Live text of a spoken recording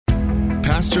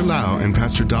Pastor Lau and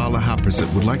Pastor Dala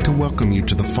Haprasit would like to welcome you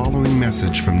to the following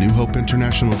message from New Hope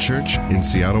International Church in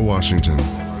Seattle, Washington.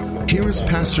 Here is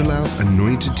Pastor Lau's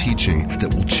anointed teaching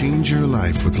that will change your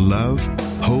life with love,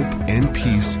 hope, and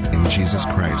peace in Jesus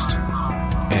Christ.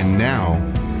 And now,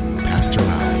 Pastor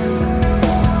Lau.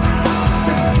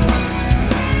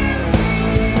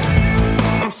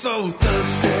 I'm so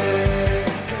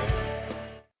thirsty.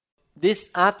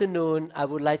 This afternoon, I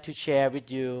would like to share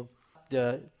with you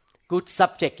the good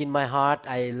subject in my heart.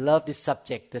 I love this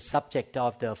subject, the subject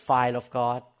of the fire of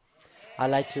God. I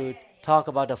like to talk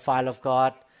about the fire of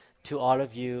God to all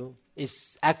of you.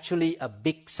 It's actually a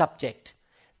big subject,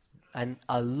 and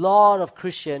a lot of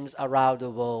Christians around the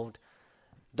world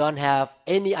don't have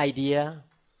any idea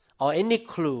or any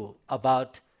clue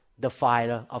about the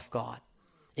fire of God.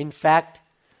 In fact,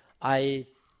 I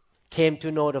came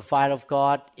to know the fire of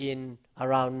God in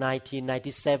around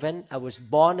 1997. I was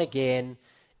born again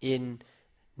in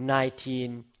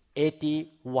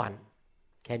 1981.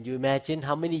 Can you imagine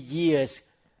how many years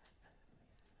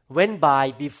went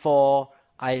by before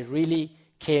I really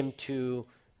came to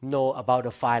know about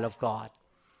the fire of God?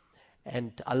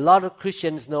 And a lot of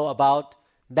Christians know about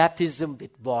baptism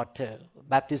with water,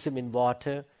 baptism in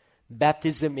water,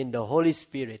 baptism in the Holy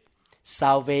Spirit,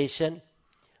 salvation.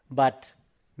 But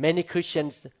many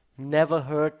Christians never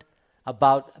heard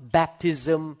about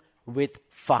baptism with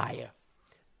fire.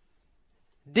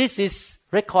 This is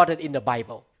recorded in the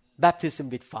Bible, baptism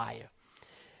with fire.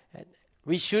 And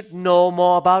we should know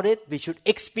more about it. We should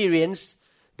experience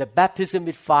the baptism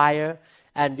with fire,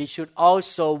 and we should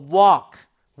also walk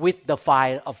with the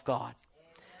fire of God.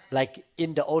 Like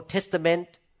in the Old Testament,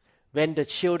 when the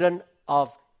children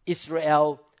of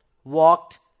Israel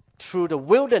walked through the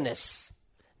wilderness,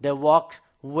 they walked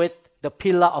with the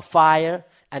pillar of fire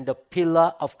and the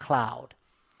pillar of cloud.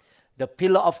 The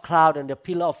pillar of cloud and the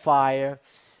pillar of fire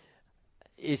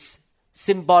is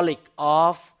symbolic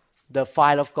of the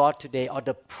fire of God today, or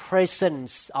the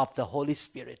presence of the Holy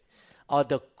Spirit, or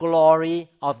the glory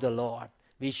of the Lord.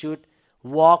 We should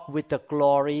walk with the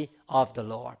glory of the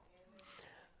Lord.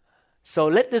 So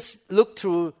let us look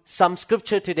through some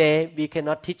scripture today. We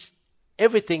cannot teach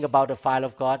everything about the fire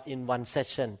of God in one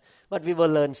session, but we will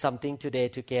learn something today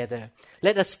together.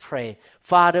 Let us pray.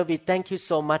 Father, we thank you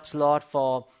so much, Lord,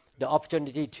 for the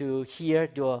opportunity to hear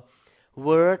your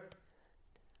word.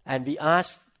 And we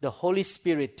ask the Holy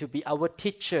Spirit to be our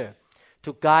teacher,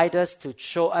 to guide us, to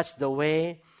show us the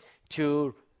way,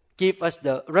 to give us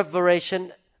the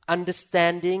revelation,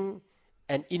 understanding,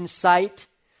 and insight,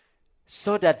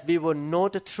 so that we will know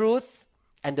the truth,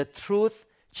 and the truth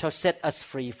shall set us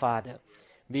free, Father.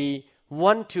 We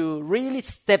want to really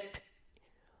step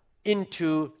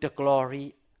into the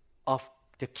glory of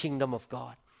the kingdom of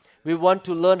God. We want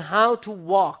to learn how to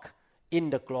walk in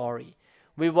the glory.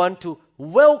 We want to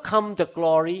welcome the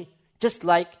glory just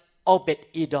like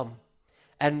Obed-Edom.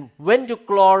 And when the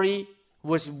glory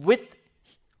was with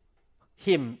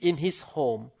him in his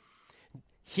home,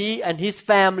 he and his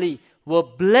family were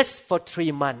blessed for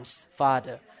 3 months,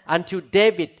 Father, until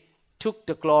David took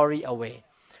the glory away.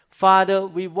 Father,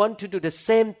 we want to do the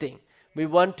same thing. We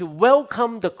want to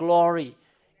welcome the glory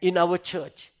in our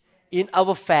church, in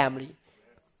our family,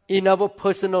 in our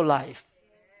personal life,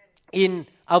 in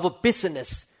our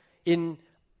business, in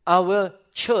our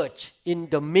church, in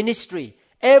the ministry.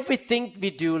 Everything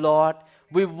we do, Lord,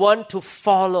 we want to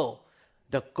follow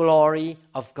the glory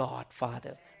of God,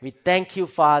 Father. We thank you,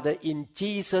 Father, in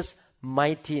Jesus'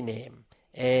 mighty name.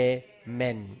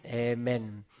 Amen.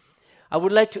 Amen. I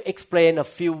would like to explain a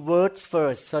few words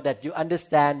first so that you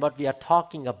understand what we are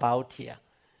talking about here.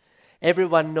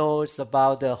 Everyone knows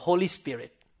about the Holy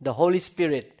Spirit. The Holy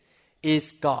Spirit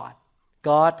is God.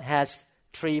 God has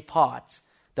 3 parts: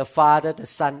 the Father, the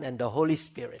Son, and the Holy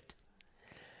Spirit.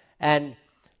 And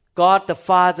God the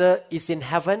Father is in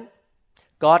heaven.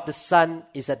 God the Son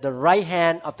is at the right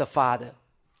hand of the Father.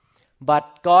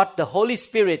 But God the Holy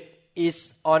Spirit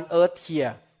is on earth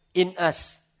here, in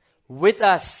us, with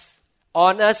us,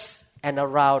 on us, and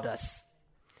around us.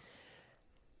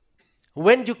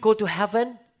 When you go to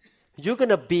heaven, you're going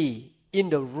to be in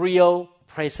the real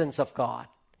presence of God.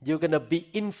 You're going to be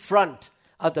in front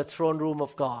of the throne room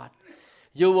of God.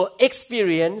 You will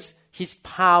experience His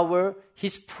power,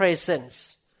 His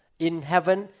presence. In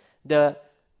heaven, there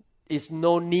is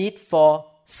no need for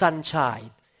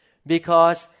sunshine,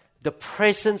 because the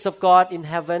presence of God in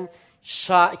heaven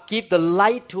shall give the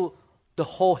light to the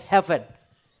whole heaven.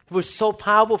 It was so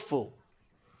powerful.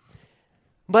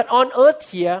 But on earth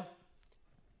here,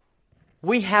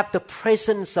 we have the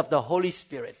presence of the Holy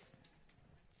Spirit.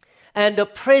 And the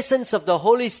presence of the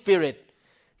Holy Spirit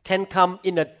can come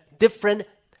in a different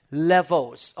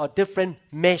levels or different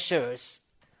measures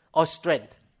or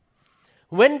strength.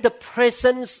 When the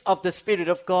presence of the Spirit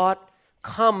of God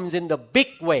comes in the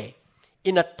big way,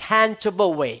 in a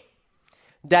tangible way,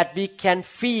 that we can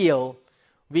feel,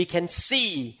 we can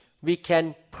see, we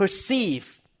can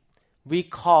perceive, we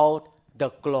call the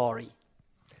glory.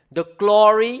 The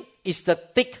glory is the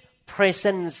thick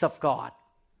presence of God.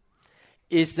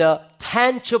 Is the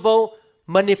tangible,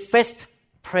 manifest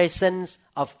presence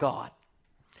of God.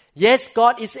 Yes,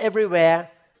 God is everywhere,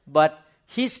 but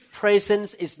His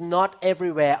presence is not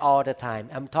everywhere all the time.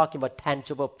 I'm talking about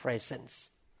tangible presence.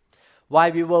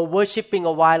 While we were worshiping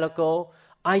a while ago,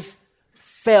 I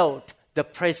felt the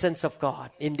presence of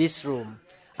God in this room.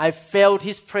 I felt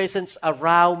His presence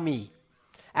around me.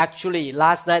 Actually,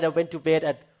 last night I went to bed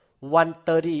at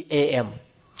 1:30 a.m.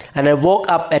 and I woke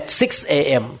up at 6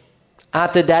 a.m.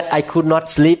 After that, I could not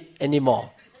sleep anymore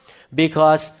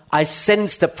because I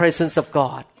sensed the presence of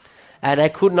God and I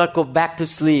could not go back to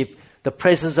sleep. The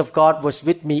presence of God was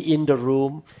with me in the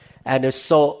room and it's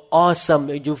so awesome.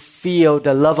 You feel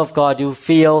the love of God. You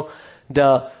feel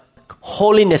the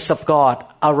holiness of God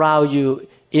around you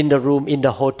in the room, in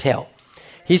the hotel.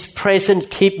 His presence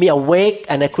kept me awake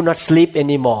and I could not sleep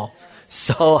anymore.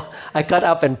 So I got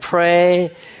up and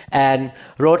prayed and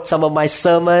wrote some of my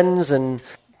sermons and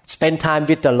spend time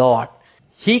with the Lord.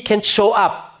 He can show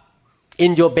up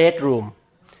in your bedroom.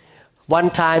 One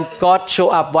time, God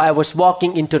showed up while I was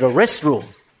walking into the restroom.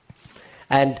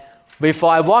 And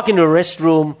before I walked into the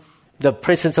restroom, the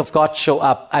presence of God showed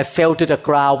up. I fell to the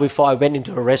ground before I went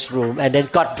into the restroom and then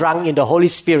got drunk in the Holy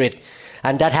Spirit.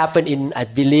 And that happened in, I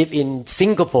believe, in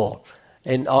Singapore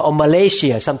or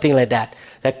Malaysia, something like that.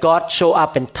 That God showed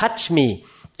up and touched me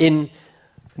in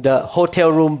the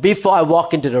hotel room before I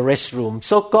walk into the restroom.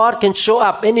 So God can show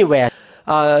up anywhere.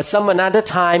 Some another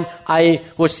time, I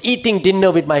was eating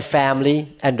dinner with my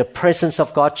family and the presence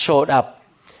of God showed up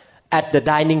at the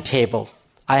dining table.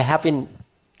 I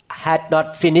had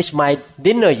not finished my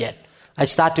dinner yet. I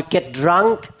started to get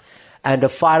drunk and the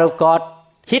fire of God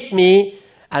hit me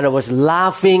and I was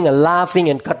laughing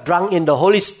and got drunk in the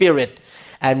Holy Spirit.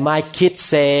 And my kids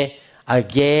say,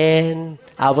 again,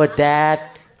 our dad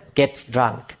gets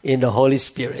drunk in the Holy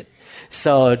Spirit.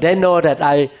 So they know that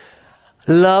I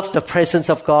love the presence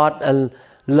of God and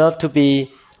love to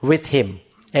be with Him.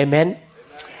 Amen?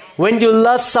 When you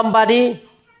love somebody,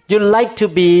 you like to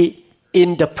be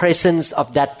in the presence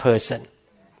of that person.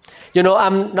 You know,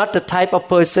 I'm not the type of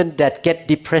person that get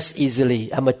depressed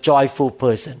easily. I'm a joyful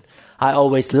person. I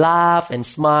always laugh and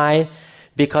smile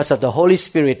because of the Holy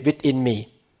Spirit within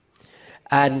me.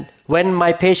 And when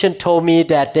my patient told me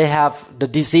that they have the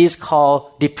disease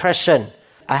called depression,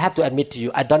 I have to admit to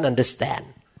you, I don't understand.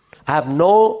 I have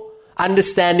no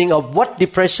understanding of what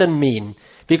depression means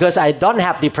because I don't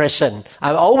have depression.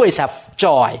 I always have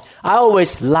joy. I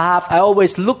always laugh. I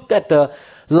always look at the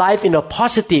life in a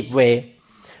positive way.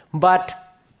 But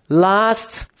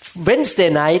last Wednesday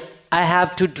night, I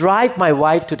have to drive my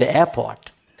wife to the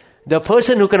airport. The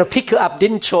person who's going to pick her up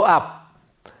didn't show up.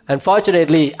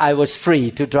 Unfortunately, I was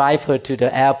free to drive her to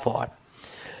the airport.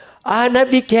 And I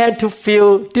began to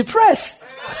feel depressed.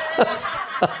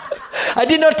 I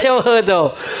did not tell her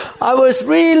though. I was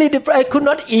really depressed. I could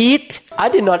not eat. I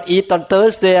did not eat on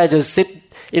Thursday. I just sit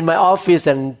in my office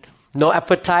and no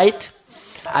appetite.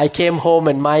 I came home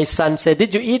and my son said,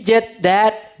 "Did you eat yet,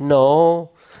 Dad?" No.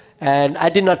 And I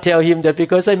did not tell him that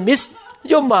because I missed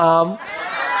your mom.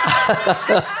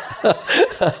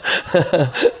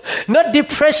 Not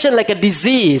depression like a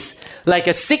disease, like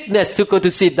a sickness to go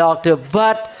to see a doctor,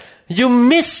 but you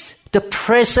miss the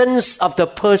presence of the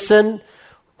person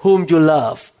whom you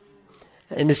love.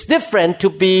 And it's different to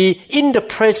be in the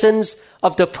presence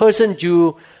of the person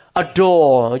you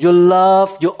adore, you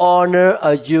love, you honor,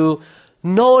 or you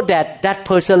know that that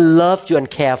person loves you and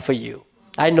cares for you.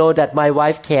 I know that my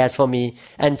wife cares for me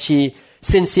and she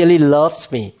sincerely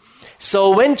loves me. So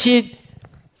when she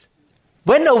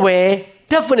went away,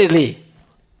 definitely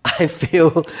I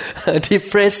feel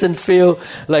depressed and feel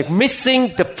like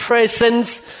missing the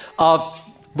presence of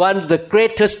one of the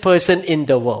greatest person in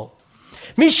the world.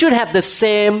 We should have the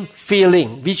same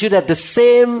feeling. We should have the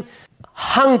same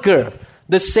hunger,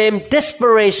 the same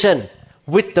desperation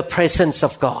with the presence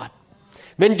of God.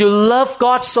 When you love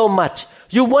God so much,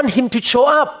 you want Him to show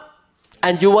up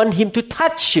and you want Him to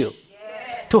touch you,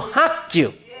 to hug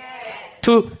you,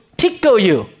 to tickle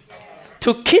you,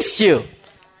 to kiss you,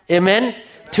 amen,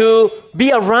 to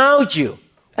be around you.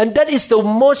 And that is the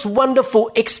most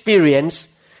wonderful experience,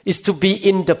 is to be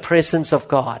in the presence of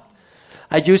God.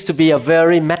 I used to be a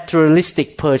very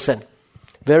materialistic person,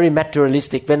 very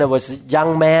materialistic. When I was a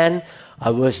young man, I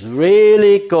was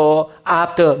really go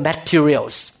after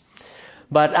materials.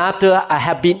 But after I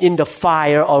have been in the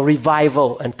fire or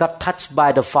revival and got touched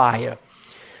by the fire,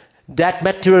 that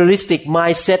materialistic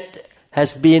mindset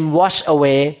has been washed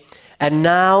away. And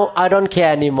now I don't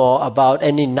care anymore about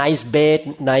any nice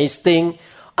bed, nice thing.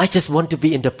 I just want to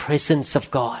be in the presence of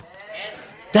God.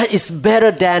 That is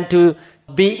better than to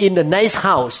be in a nice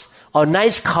house or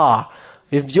nice car.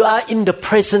 If you are in the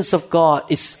presence of God,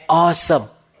 it's awesome.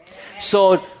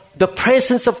 So the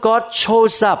presence of God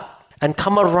shows up and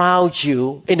come around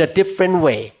you in a different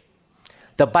way.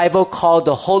 The Bible calls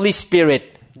the Holy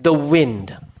Spirit the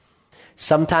wind.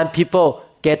 Sometimes people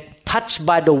get touched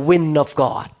by the wind of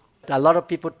God. A lot of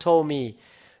people told me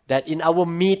that in our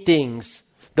meetings,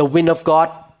 the wind of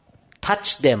God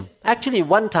touched them. Actually,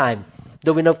 one time,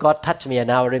 the wind of God touched me,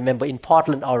 and I remember in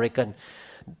Portland, Oregon,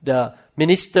 the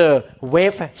minister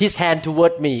waved his hand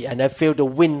toward me, and I feel the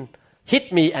wind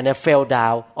hit me, and I fell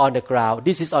down on the ground.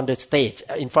 This is on the stage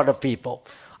in front of people.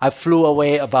 I flew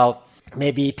away about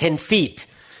maybe 10 feet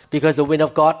because the wind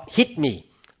of God hit me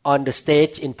on the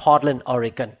stage in Portland,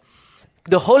 Oregon.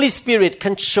 The Holy Spirit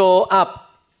can show up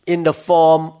in the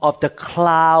form of the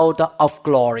cloud of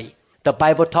glory. The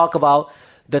Bible talks about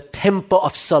the temple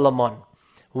of Solomon,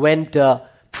 when the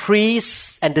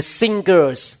priests and the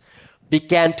singers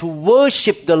began to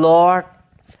worship the Lord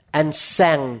and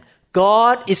sang,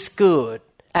 God is good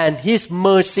and His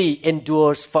mercy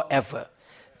endures forever.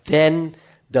 Then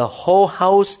the whole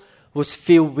house was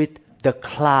filled with the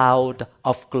cloud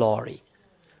of glory.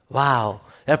 Wow,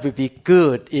 that would be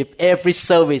good if every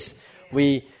service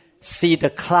we see the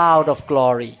cloud of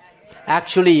glory.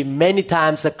 Actually, many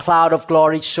times the cloud of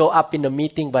glory show up in the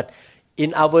meeting, but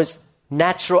in our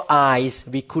natural eyes,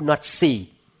 we could not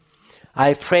see.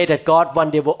 I pray that God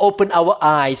one day will open our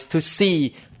eyes to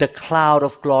see the cloud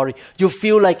of glory. You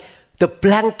feel like the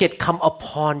blanket come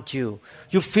upon you.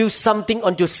 You feel something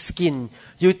on your skin.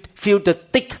 You feel the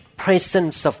thick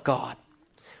presence of God.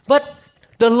 But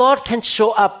the Lord can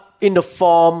show up in the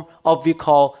form of we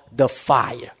call the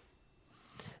fire.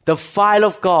 The fire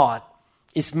of God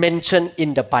is mentioned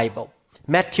in the Bible.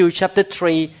 Matthew chapter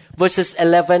 3, verses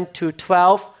 11 to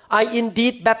 12. I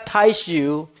indeed baptize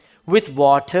you with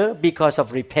water because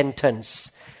of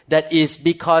repentance. That is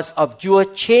because of your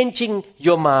changing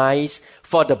your minds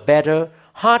for the better,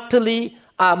 heartily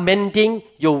amending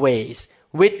your ways,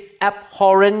 with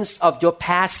abhorrence of your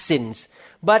past sins.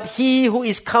 But he who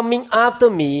is coming after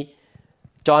me,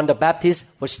 John the Baptist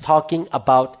was talking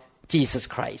about Jesus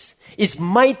Christ, is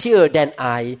mightier than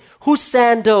I, whose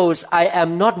sandals I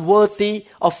am not worthy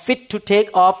or fit to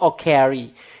take off or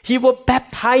carry. He will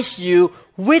baptize you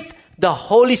with the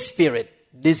Holy Spirit.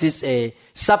 This is a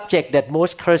subject that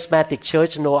most charismatic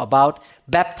church know about,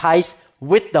 baptized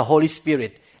with the Holy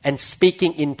Spirit and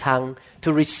speaking in tongue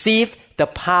to receive the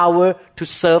power to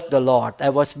serve the Lord. I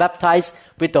was baptized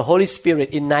with the Holy Spirit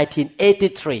in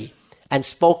 1983 and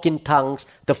spoke in tongues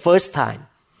the first time.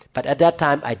 But at that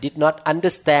time, I did not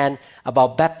understand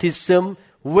about baptism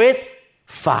with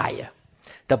fire.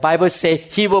 The Bible says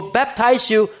He will baptize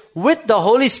you with the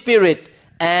Holy Spirit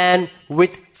and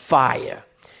with fire.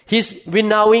 His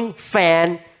winnowing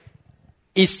fan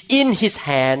is in His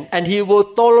hand, and He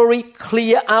will thoroughly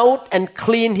clear out and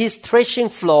clean His threshing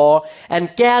floor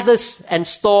and gather and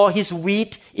store His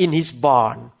wheat in His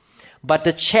barn. But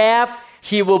the chaff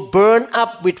He will burn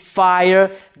up with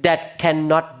fire that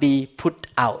cannot be put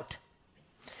out.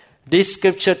 This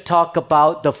scripture talk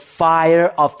about the fire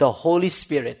of the Holy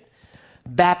Spirit,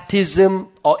 baptism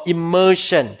or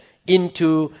immersion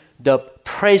into the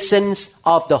presence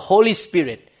of the Holy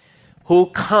Spirit, who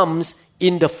comes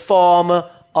in the form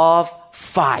of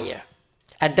fire.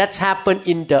 And that's happened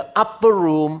in the upper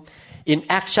room in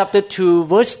Acts chapter 2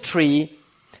 verse 3.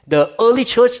 The early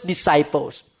church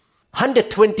disciples,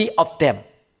 120 of them,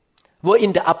 were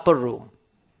in the upper room.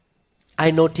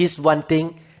 I noticed one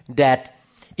thing, that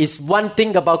is one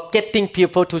thing about getting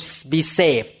people to be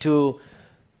saved, to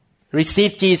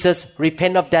receive Jesus,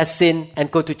 repent of their sin,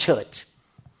 and go to church.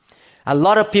 A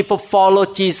lot of people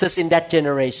followed Jesus in that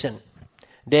generation.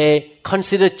 They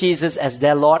considered Jesus as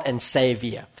their Lord and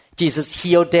Savior. Jesus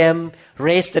healed them,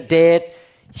 raised the dead,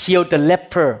 healed the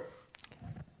leper,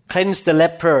 cleansed the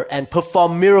leper, and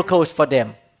performed miracles for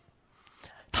them.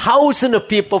 Thousands of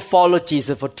people followed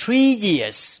Jesus for 3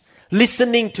 years,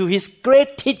 listening to His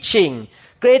great teaching,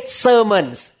 great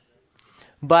sermons.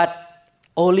 But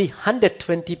only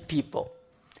 120 people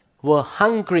were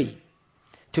hungry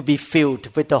to be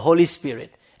filled with the Holy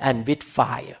Spirit and with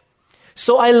fire.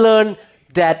 So I learned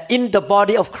that in the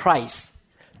body of Christ,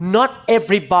 not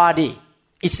everybody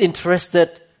is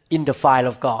interested in the fire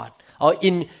of God or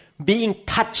in being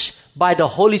touched by the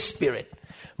Holy Spirit,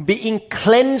 being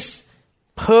cleansed,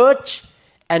 purged,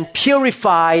 and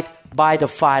purified by the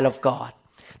fire of God.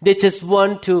 They just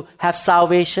want to have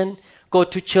salvation, go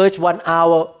to church 1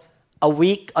 hour a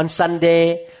week on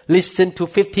Sunday, listen to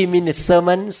 15-minute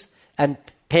sermons, and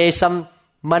pay some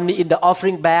money in the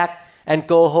offering bag, and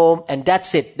go home, and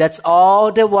that's it. That's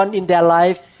all they want in their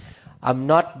life. I'm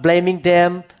not blaming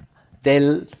them. They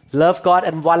love God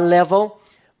at one level,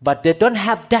 but they don't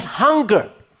have that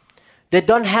hunger. They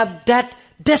don't have that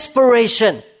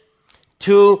desperation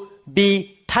to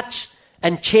be touched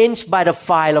and changed by the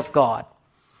fire of God.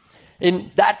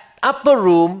 In that upper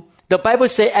room, the Bible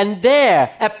says, and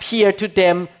there appeared to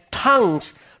them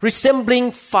tongues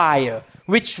resembling fire,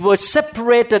 which were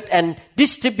separated and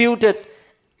distributed,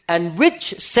 and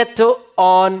which settled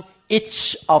on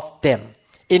each of them.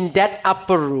 In that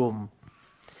upper room,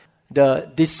 the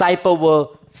disciples were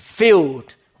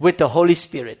filled with the Holy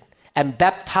Spirit and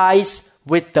baptized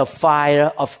with the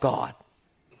fire of God.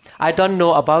 I don't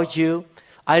know about you.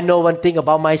 I know one thing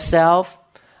about myself.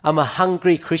 I'm a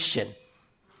hungry Christian.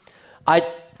 I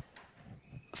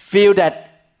feel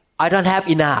that I don't have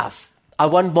enough. I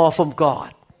want more from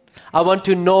God. I want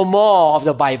to know more of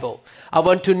the Bible. I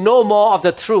want to know more of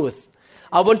the truth.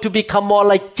 I want to become more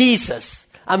like Jesus.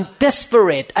 I'm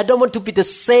desperate. I don't want to be the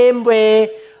same way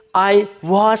I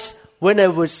was when I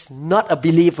was not a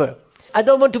believer. I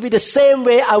don't want to be the same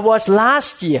way I was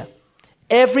last year.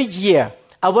 Every year,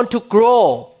 I want to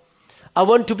grow. I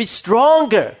want to be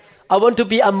stronger. I want to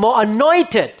be more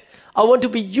anointed. I want to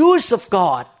be used of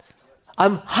God.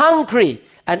 I'm hungry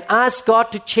and ask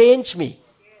God to change me.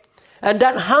 And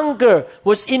that hunger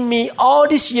was in me all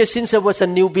these years since I was a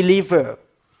new believer.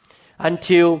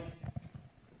 Until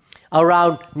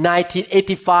around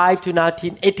 1985 to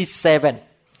 1987,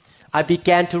 I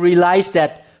began to realize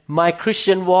that my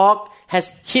Christian walk has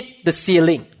hit the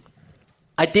ceiling.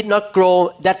 I did not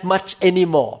grow that much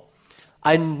anymore.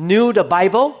 I knew the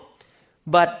Bible,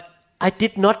 but I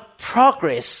did not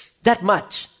progress that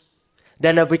much.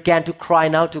 Then I began to cry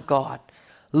out to God,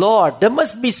 Lord, there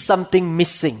must be something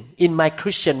missing in my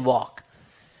Christian walk.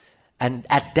 And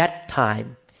at that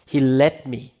time, He led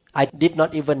me. I did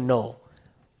not even know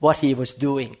what He was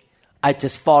doing. I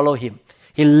just followed Him.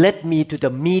 He led me to the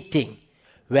meeting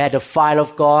where the fire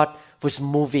of God was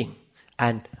moving,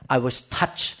 and I was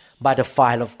touched by the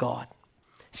fire of God.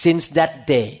 Since that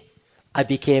day, I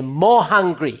became more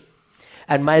hungry,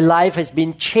 and my life has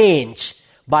been changed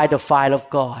by the fire of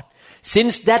God.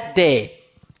 Since that day,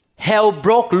 hell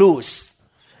broke loose.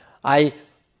 I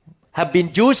have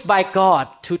been used by God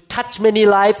to touch many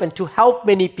lives and to help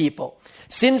many people.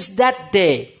 Since that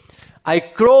day, I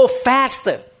grow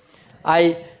faster.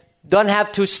 I don't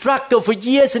have to struggle for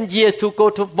years and years to go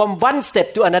from one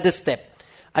step to another step.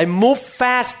 I move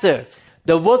faster.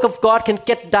 The work of God can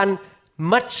get done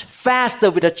much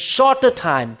faster with a shorter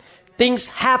time. Things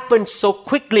happen so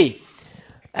quickly.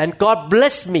 And God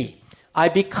bless me. I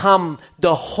become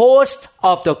the host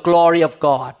of the glory of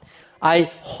God. I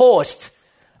host.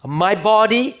 My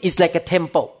body is like a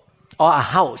temple or a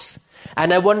house.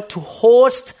 And I want to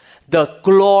host the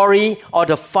glory or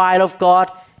the fire of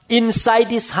God inside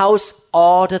this house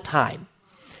all the time.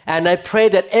 And I pray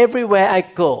that everywhere I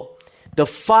go, the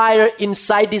fire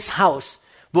inside this house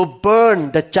will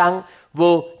burn the junk,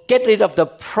 will get rid of the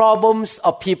problems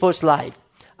of people's life.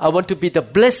 I want to be the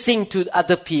blessing to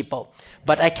other people.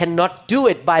 But I cannot do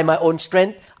it by my own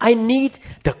strength. I need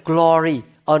the glory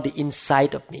on the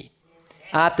inside of me.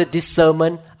 After this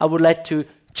sermon, I would like to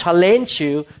challenge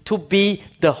you to be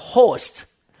the host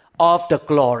of the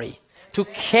glory, to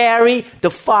carry the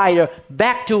fire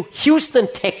back to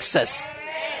Houston, Texas,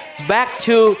 back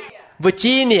to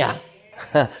Virginia,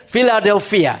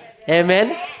 Philadelphia,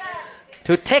 amen,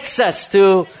 to Texas,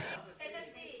 to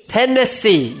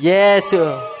Tennessee, yes.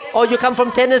 Oh, you come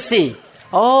from Tennessee.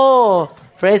 Oh,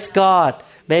 praise God.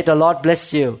 May the Lord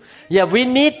bless you. Yeah, we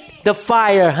need the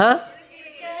fire, huh?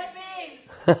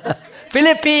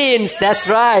 Philippines, that's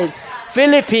right.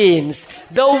 Philippines,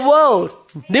 the world,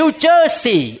 New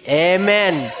Jersey.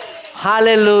 Amen.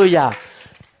 Hallelujah.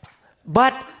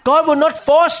 But God will not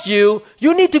force you.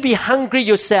 You need to be hungry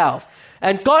yourself.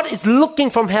 And God is looking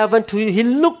from heaven to you.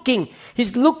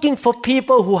 He's looking for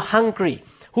people who are hungry,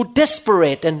 who are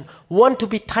desperate and want to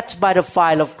be touched by the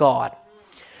fire of God.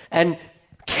 And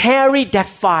carry that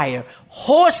fire.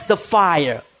 Host the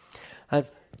fire.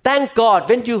 Thank God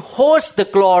when you host the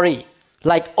glory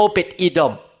like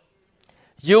Obed-Edom,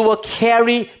 you will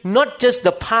carry not just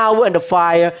the power and the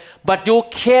fire, but you will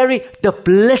carry the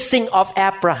blessing of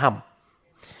Abraham.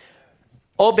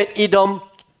 Obed-Edom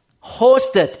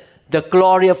hosted the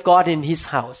glory of God in his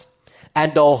house.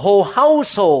 and the whole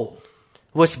household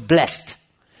was blessed.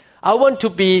 I want to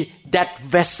be that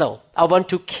vessel. I want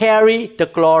to carry the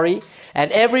glory,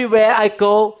 and everywhere I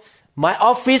go, my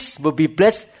office will be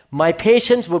blessed, my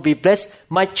patients will be blessed,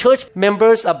 my church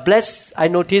members are blessed. I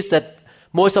notice that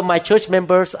most of my church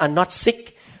members are not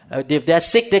sick. If they're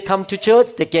sick, they come to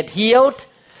church, they get healed.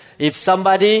 If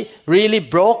somebody really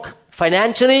broke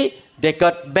financially, they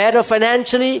got better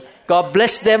financially. God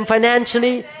bless them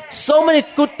financially. So many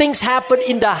good things happen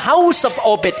in the house of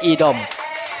Obed-Edom.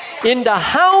 In the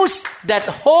house that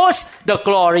hosts the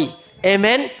glory.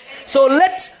 Amen. So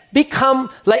let's become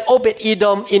like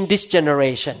Obed-Edom in this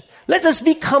generation. Let us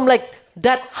become like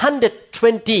that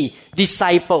 120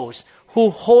 disciples who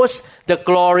host the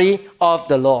glory of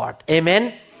the Lord.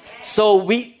 Amen. So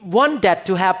we want that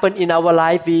to happen in our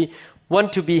life. We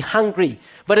want to be hungry.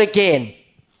 But again,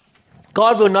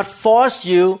 God will not force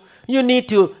you. You need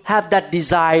to have that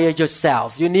desire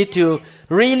yourself. You need to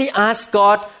really ask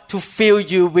God to fill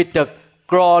you with the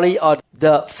glory or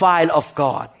the fire of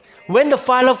God. When the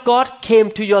fire of God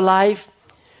came to your life,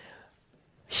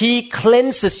 He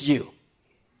cleanses you.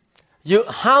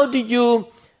 How do you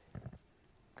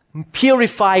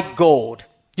purify gold?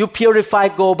 You purify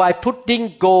gold by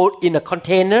putting gold in a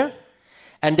container,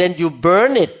 and then you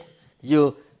burn it.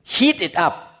 You heat it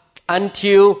up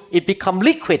until it becomes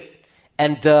liquid,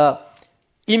 and the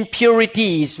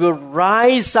impurities will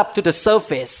rise up to the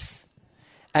surface,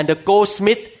 and the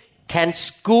goldsmith can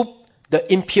scoop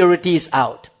the impurities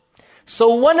out.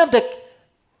 So one of the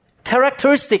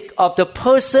characteristics of the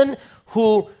person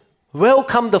who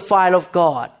welcome the fire of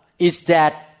God is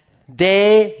that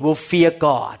they will fear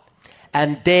God,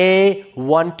 and they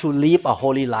want to live a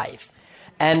holy life,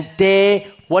 and they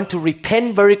want to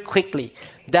repent very quickly.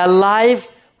 Their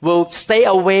life will stay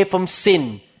away from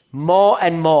sin more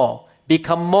and more,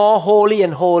 become more holy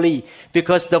and holy,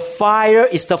 because the fire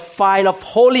is the fire of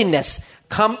holiness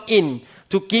come in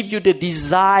to give you the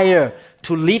desire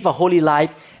to live a holy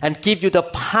life and give you the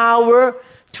power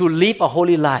to live a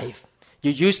holy life.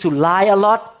 You used to lie a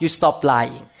lot, you stop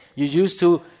lying. You used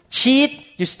to cheat,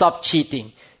 you stop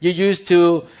cheating. You used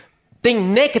to think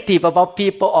negative about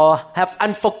people or have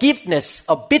unforgiveness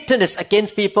or bitterness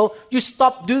against people. You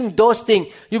stop doing those things.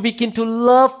 You begin to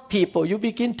love people. You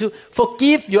begin to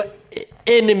forgive your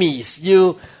enemies.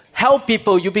 You help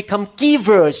people. You become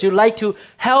givers. You like to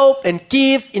help and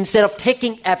give instead of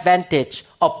taking advantage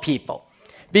of people.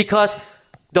 Because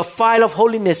the fire of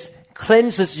holiness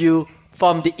cleanses you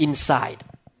from the inside.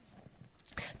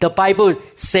 The Bible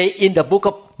says in the book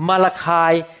of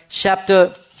Malachi,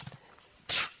 chapter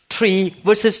 3,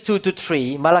 verses 2 to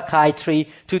 3, Malachi 3,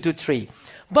 2 to 3.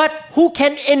 But who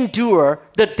can endure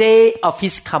the day of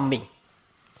His coming?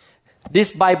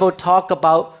 This Bible talk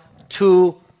about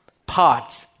two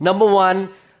parts. Number one,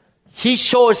 He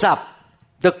shows up.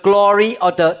 The glory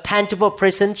or the tangible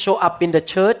presence show up in the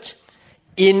church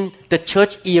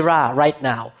era right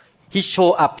now. He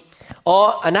show up.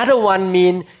 Or another one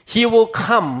mean He will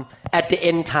come at the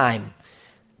end time.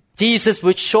 Jesus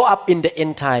will show up in the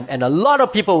end time, and a lot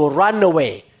of people will run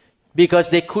away because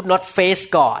they could not face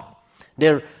God.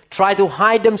 They try to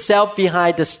hide themselves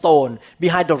behind the stone,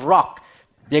 behind the rock.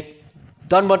 They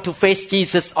don't want to face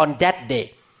Jesus on that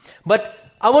day.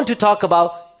 But I want to talk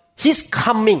about His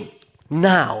coming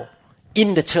now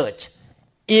in the church,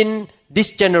 in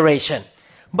this generation.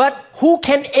 But who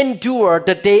can endure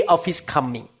the day of His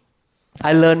coming?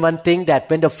 I learned one thing, that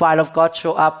when the fire of God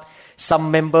show up,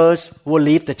 some members will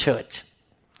leave the church.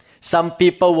 Some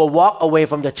people will walk away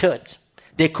from the church.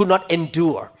 They could not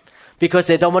endure because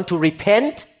they don't want to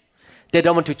repent. They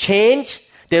don't want to change.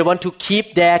 They want to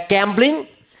keep their gambling,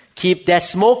 keep their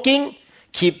smoking,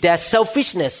 keep their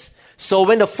selfishness. So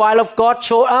when the fire of God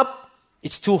show up,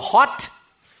 it's too hot.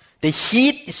 The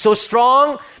heat is so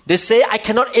strong. They say, I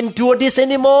cannot endure this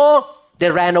anymore.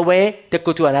 They ran away. They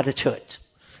go to another church.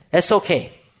 That's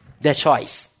okay. Their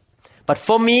choice. But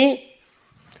for me,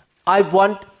 I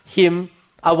want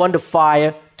the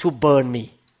fire to burn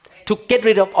me, to get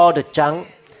rid of all the junk.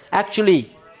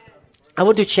 Actually, I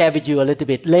want to share with you a little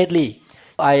bit. Lately,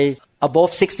 I'm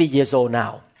above 60 years old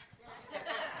now.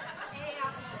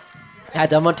 I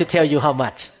don't want to tell you how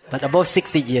much, but above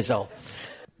 60 years old.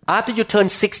 After you turn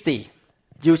 60,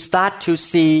 you start to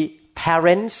see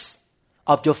parents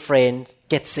of your friends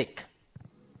get sick.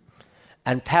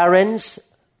 And parents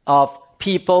of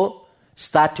people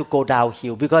start to go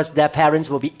downhill because their parents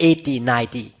will be 80,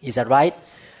 90. Is that right?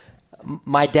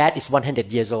 My dad is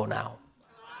 100 years old now.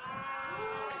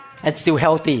 And still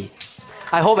healthy.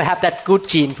 I hope I have that good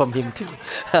gene from him too.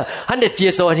 100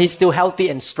 years old and he's still healthy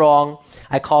and strong.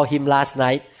 I called him last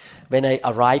night when I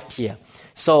arrived here.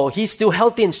 So he's still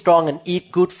healthy and strong and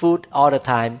eat good food all the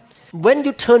time. When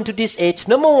you turn to this age,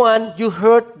 number one, you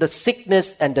heard the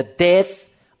sickness and the death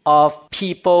of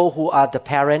people who are the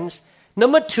parents.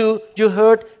 Number two, you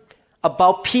heard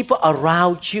about people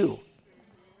around you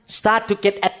start to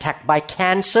get attacked by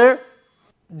cancer,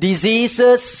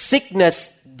 diseases,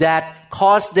 sickness that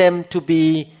cause them to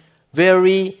be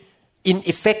very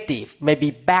ineffective, maybe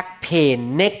back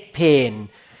pain, neck pain,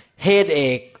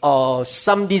 headache, or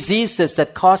some diseases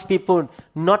that cause people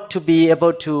not to be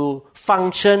able to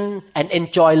function and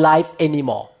enjoy life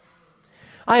anymore.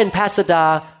 I and Pastor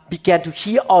Da began to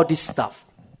hear all this stuff,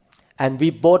 and we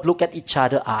both look at each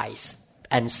other's eyes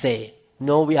and say,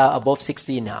 no, we are above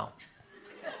 60 now.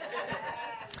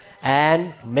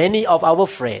 And many of our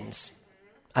friends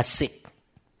are sick.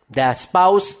 Their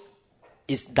spouse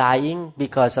is dying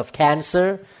because of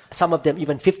cancer. Some of them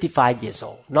even 55 years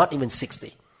old, not even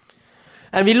 60.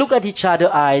 And we look at each other's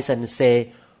eyes and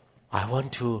say, I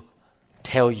want to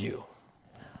tell you,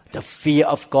 the fear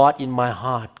of God in my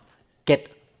heart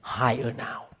get higher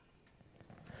now.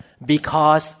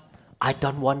 Because I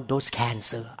don't want those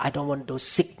cancer. I don't want those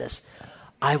sickness.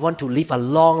 I want to live a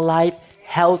long life,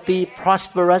 healthy,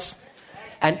 prosperous.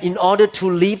 And in order to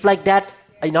live like that,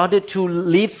 in order to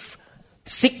live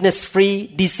sickness-free,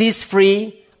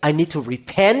 disease-free, I need to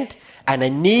repent and I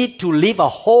need to live a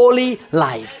holy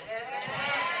life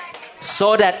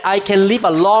so that I can live a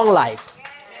long life.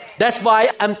 That's why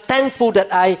I'm thankful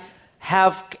that I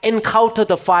have encountered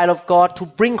the fire of God to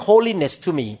bring holiness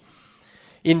to me.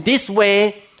 In this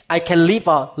way, I can live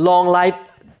a long life.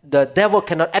 The devil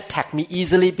cannot attack me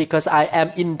easily because I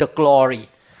am in the glory.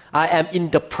 I am in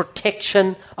the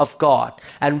protection of God.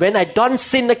 And when I don't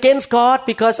sin against God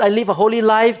because I live a holy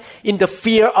life in the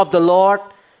fear of the Lord,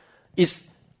 it's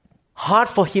hard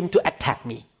for him to attack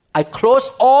me. I close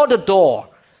all the door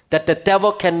that the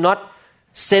devil cannot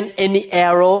send any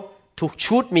arrow to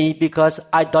shoot me because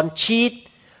I don't cheat,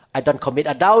 I don't commit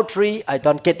adultery, I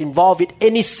don't get involved with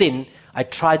any sin. I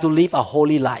try to live a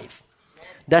holy life.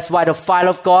 That's why the fire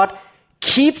of God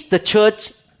keeps the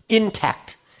church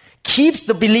intact, keeps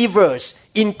the believers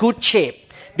in good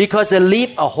shape because they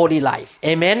live a holy life.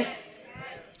 Amen?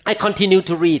 I continue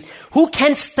to read. Who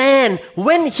can stand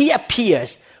when he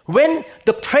appears? When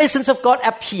the presence of God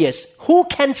appears, who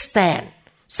can stand?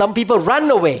 Some people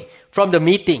run away from the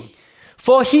meeting.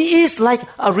 For he is like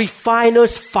a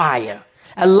refiner's fire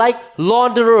and like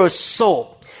launderer's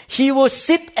soap. He will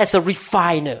sit as a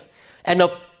refiner and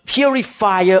a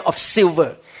purifier of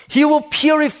silver. He will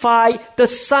purify the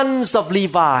sons of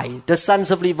Levi. The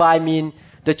sons of Levi mean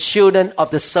the children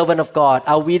of the servant of God.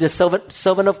 Are we the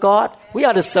servant of God? We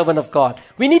are the servant of God.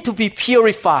 We need to be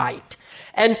purified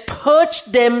and purge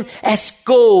them as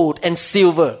gold and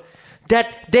silver, that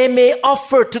they may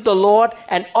offer to the Lord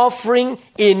an offering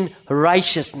in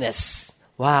righteousness.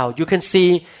 Wow, you can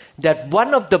see that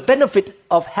one of the benefits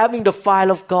of having the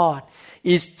fire of God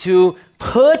is to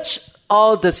purge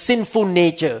all the sinful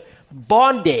nature,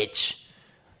 bondage,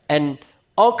 and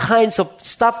all kinds of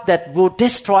stuff that will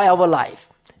destroy our life.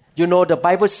 You know, the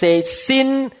Bible says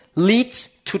sin leads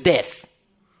to death.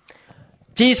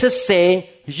 Jesus said,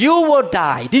 you will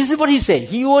die. This is what he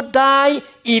said. You will die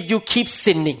if you keep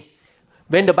sinning.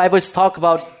 When the Bible talks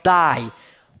about die,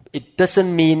 it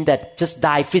doesn't mean that just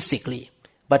die physically,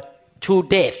 but to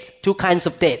death, two kinds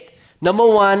of death. Number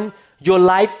one, your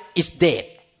life is dead.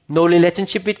 No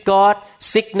relationship with God,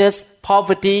 sickness,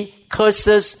 poverty,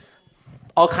 curses,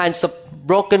 all kinds of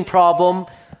broken problem,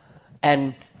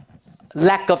 and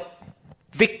lack of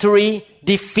victory,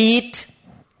 defeat,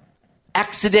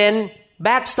 accident,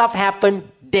 bad stuff happen,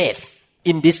 death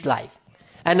in this life.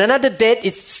 And another death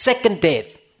is second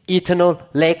death, eternal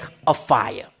lake of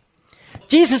fire.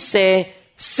 Jesus said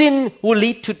sin will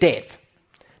lead to death.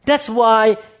 That's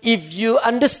why if you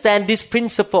understand this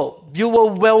principle, you will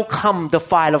welcome the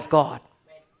fire of God.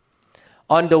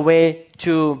 On the way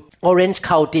to Orange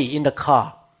County in the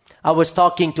car, I was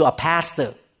talking to a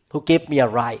pastor who gave me a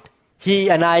ride. He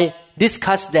and I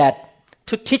discussed that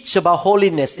to teach about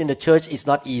holiness in the church is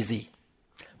not easy.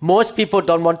 Most people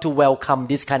don't want to welcome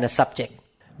this kind of subject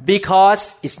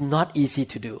because it's not easy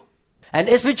to do. And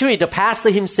especially the pastor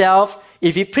himself,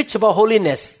 if he preach about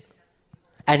holiness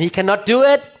and he cannot do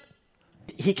it,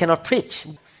 he cannot preach.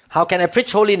 How can I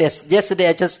preach holiness? Yesterday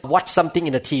I just watched something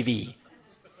in the TV.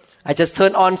 I just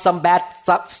turned on some bad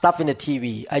stuff in the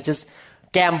TV. I just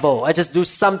gamble. I just do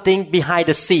something behind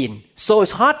the scene. So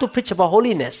it's hard to preach about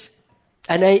holiness.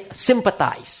 And I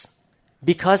sympathize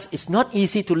because it's not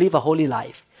easy to live a holy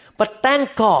life. But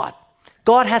thank God,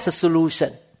 God has a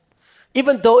solution.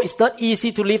 Even though it's not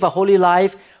easy to live a holy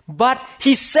life, but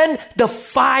He sent the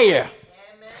fire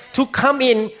to come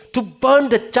in to burn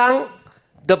the junk,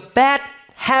 the bad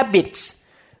habits,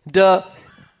 the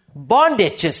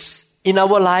bondages in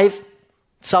our life.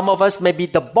 Some of us, maybe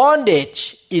the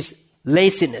bondage is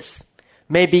laziness,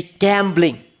 maybe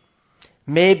gambling,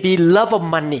 maybe love of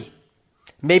money,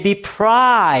 maybe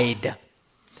pride,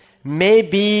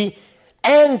 maybe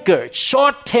anger,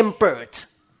 short-tempered,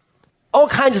 all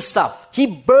kinds of stuff. He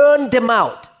burned them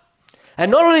out.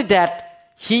 And not only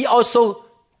that, He also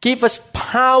gives us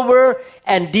power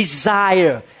and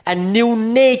desire and new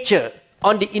nature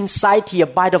on the inside here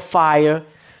by the fire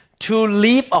to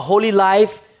live a holy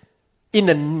life in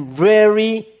a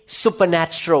very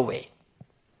supernatural way.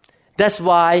 That's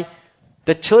why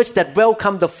the church that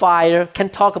welcomes the fire can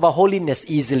talk about holiness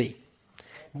easily.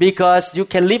 Because you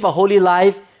can live a holy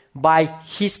life by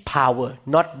His power,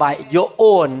 not by your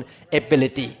own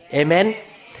ability. Amen?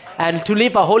 And to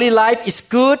live a holy life is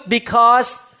good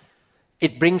because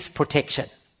it brings protection.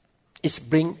 It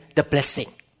brings the blessing.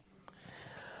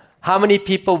 How many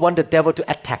people want the devil to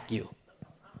attack you?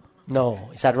 No.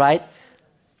 Is that right?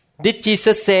 Did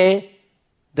Jesus say,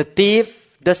 the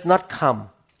thief does not come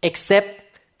except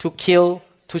to kill,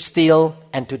 to steal,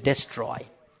 and to destroy?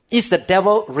 Is the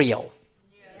devil real?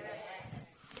 Yes.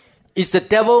 Is the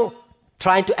devil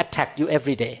trying to attack you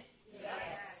every day? Yes.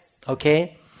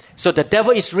 Okay? So the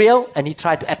devil is real and he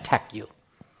tried to attack you.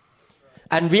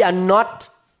 And we are not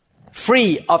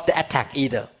free of the attack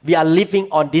either. We are living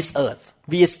on this earth.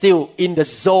 We are still in the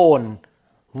zone,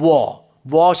 war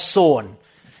zone.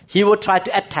 He will try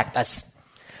to attack us.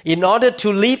 In order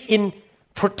to live in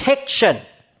protection,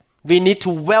 we need to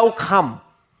welcome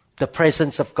the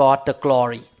presence of God, the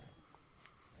glory.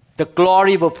 The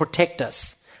glory will protect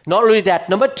us. Not only that,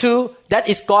 number two, that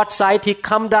is God's side. He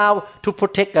come down to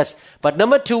protect us. But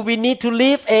number two, we need to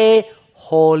live a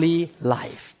holy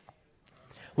life.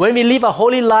 When we live a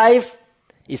holy life,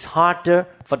 it's harder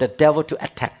for the devil to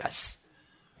attack us.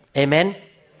 Amen?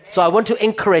 So I want to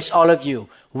encourage all of you,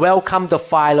 welcome the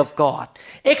fire of God.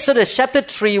 Exodus chapter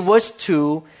 3 verse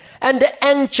 2, and the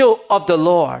angel of the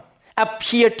Lord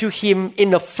appeared to him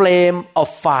in a flame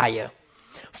of fire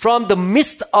from the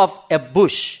midst of a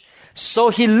bush. So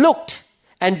he looked,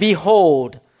 and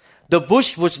behold, the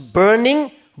bush was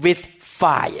burning with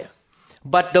fire,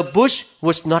 but the bush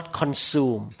was not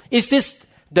consumed. Is this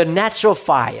the natural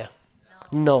fire?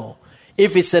 No.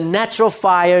 If it's a natural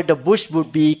fire, the bush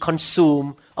would be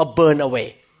consumed or burned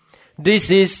away. This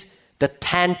is the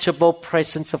tangible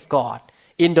presence of God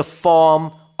in the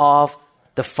form of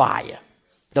the fire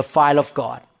of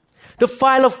God. The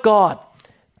fire of God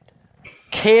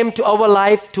came to our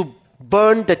life to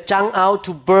burn the junk out,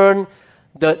 to burn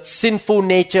the sinful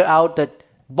nature out, the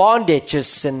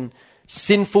bondages and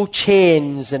sinful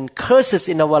chains and curses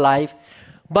in our life.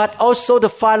 But also the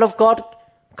fire of God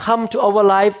come to our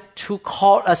life to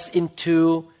call us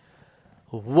into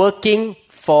working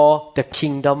for the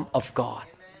kingdom of God.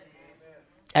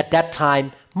 At that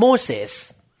time,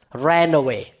 Moses ran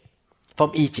away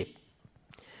from Egypt.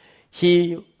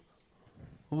 He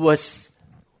was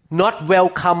not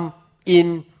welcome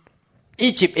in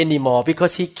Egypt anymore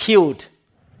because he killed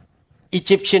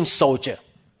Egyptian soldier.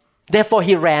 Therefore,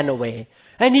 he ran away.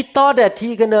 And he thought that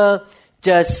he's going to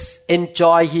just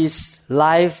enjoy his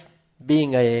life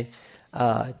being a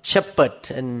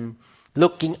shepherd and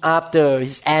looking after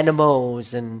his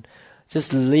animals and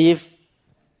just live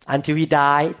until he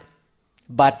died.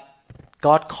 But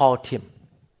God called him.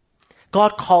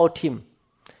 God called him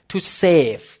to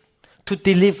save, to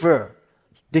deliver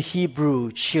the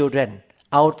Hebrew children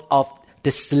out of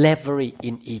the slavery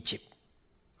in Egypt.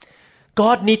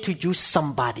 God needs to use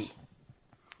somebody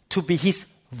to be His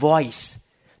voice,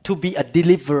 to be a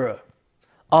deliverer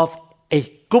of a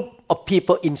group of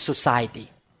people in society.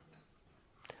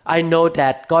 I know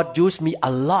that God used me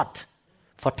a lot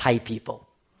for Thai people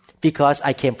because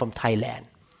I came from Thailand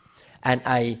and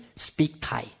I speak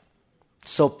Thai.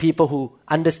 So people who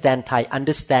understand Thai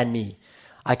understand me.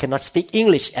 I cannot speak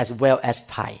English as well as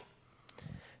Thai.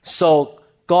 So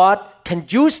God can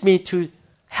use me to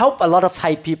help a lot of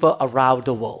Thai people around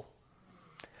the world.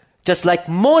 Just like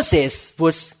Moses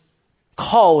was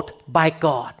called by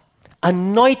God,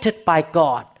 anointed by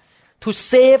God to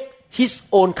save his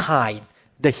own kind,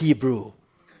 the Hebrew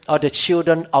or the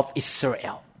children of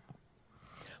Israel.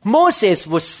 Moses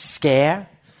was scared.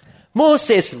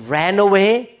 Moses ran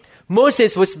away.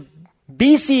 Moses was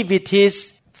busy with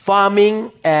his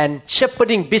farming and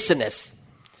shepherding business.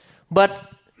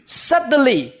 But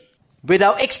suddenly,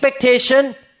 without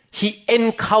expectation, he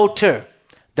encountered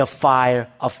the fire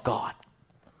of God.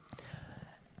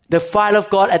 The fire of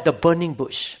God at the burning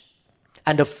bush.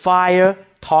 And the fire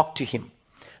talked to him.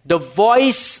 the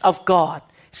voice of God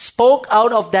spoke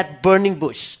out of that burning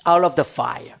bush, out of the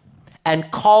fire,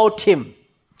 and called him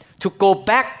to go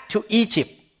back to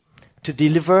Egypt to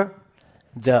deliver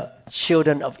the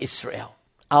children of Israel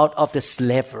out of the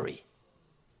slavery.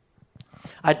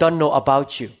 I don't know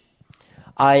about you.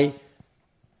 I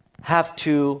have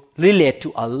to relate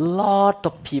to a lot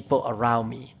of people around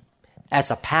me as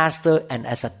a pastor and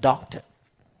as a doctor.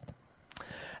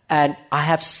 And I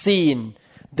have seen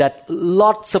that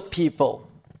lots of people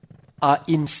are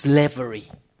in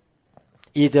slavery,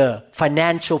 either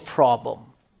financial problem,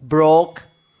 broke,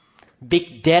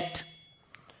 big debt,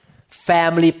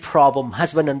 family problem,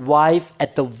 husband and wife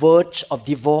at the verge of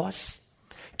divorce,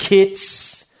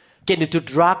 kids get into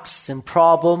drugs and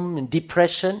problem and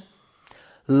depression,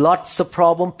 lots of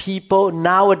problem. People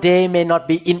nowadays may not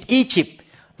be in Egypt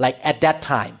like at that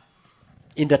time,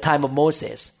 in the time of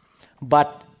Moses,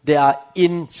 but they are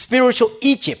in spiritual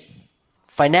Egypt,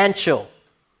 financial,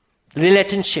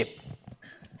 relationship,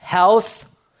 health,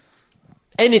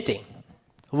 anything,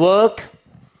 work.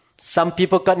 Some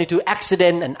people got into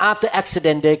accident, and after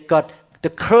accident, they got the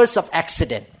curse of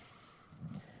accident.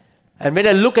 And when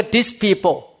I look at these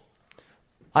people,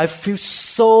 I feel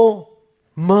so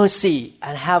mercy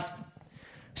and have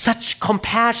such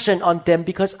compassion on them,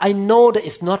 because I know that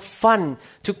it's not fun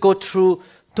to go through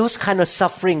those kind of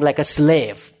suffering like a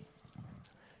slave.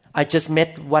 I just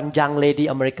met one young lady,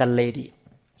 American lady.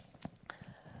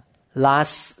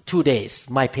 Last 2 days,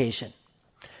 my patient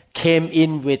came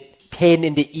in with pain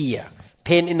in the ear,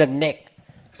 pain in the neck,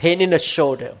 pain in the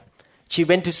shoulder. She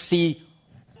went to see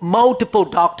multiple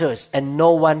doctors and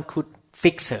no one could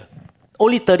fix her.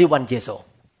 Only 31 years old.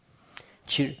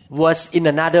 She was in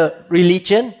another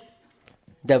religion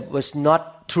that was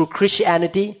not through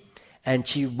Christianity, and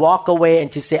she walked away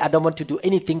and she said, I don't want to do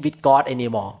anything with God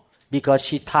anymore because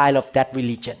she tired of that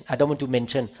religion. I don't want to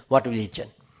mention what religion.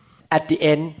 At the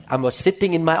end, I was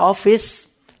sitting in my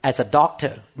office as a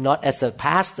doctor, not as a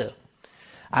pastor,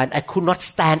 and I could not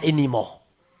stand anymore.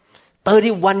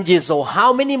 31 years old,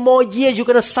 how many more years you're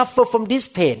going to suffer from this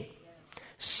pain?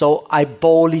 So I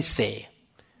boldly say,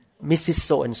 Mrs.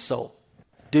 So-and-so,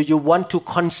 do you want to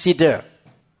consider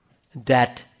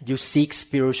that you seek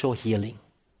spiritual healing?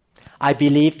 I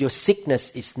believe your sickness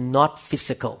is not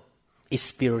physical, it's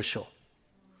spiritual.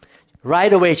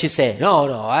 Right away she said,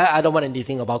 no, I don't want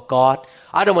anything about God.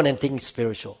 I don't want anything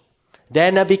spiritual.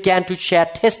 Then I began to share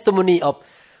testimony of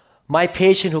my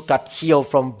patient who got healed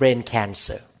from brain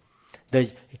cancer. The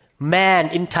man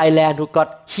in Thailand who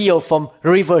got healed from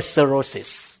liver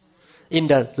cirrhosis in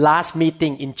the last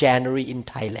meeting in January in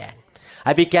Thailand.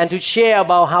 I began to share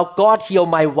about how God healed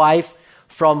my wife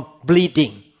from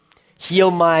bleeding,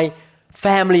 healed my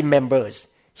family members,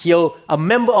 healed a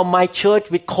member of my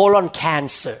church with colon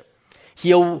cancer,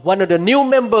 healed one of the new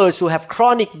members who have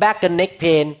chronic back and neck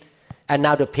pain, and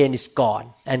now the pain is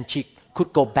gone and she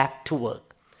could go back to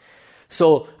work.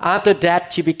 So after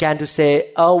that, she began to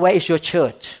say, oh, where is your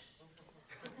church?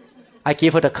 I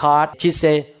gave her the card. She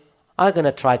said, I'm going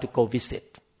to try to go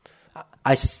visit.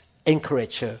 I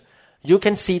encourage her. You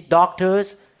can see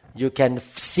doctors, you can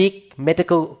seek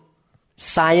medical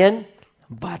science,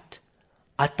 but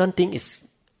I don't think it's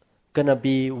going to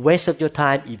be a waste of your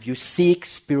time if you seek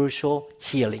spiritual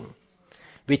healing,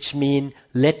 which means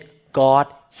let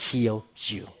God heal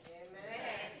you.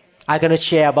 I'm going to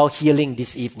share about healing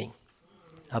this evening,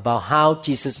 about how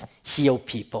Jesus healed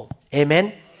people.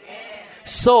 Amen?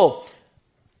 So,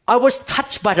 I was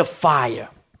touched by the fire,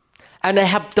 and I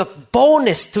have the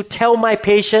boldness to tell my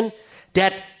patient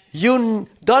that you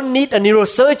don't need a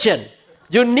neurosurgeon.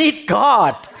 You need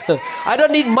God. I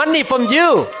don't need money from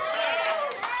you.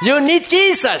 You need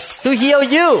Jesus to heal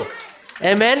you.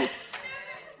 Amen?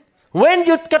 When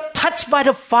you get touched by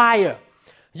the fire,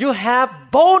 you have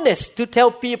boldness to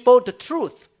tell people the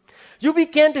truth. You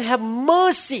begin to have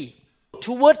mercy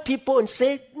toward people and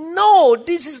say, no,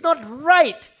 this is not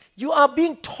right. You are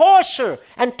being tortured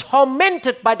and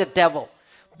tormented by the devil,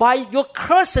 by your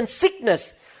curse and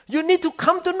sickness. You need to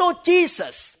come to know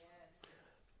Jesus.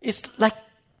 It's like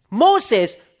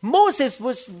Moses. Moses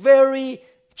was very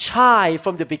shy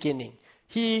from the beginning.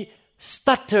 He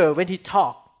stuttered when he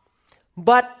talked.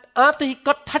 But after he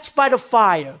got touched by the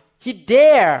fire, he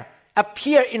dared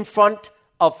appear in front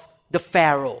of the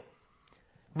Pharaoh.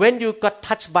 When you got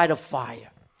touched by the fire,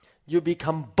 you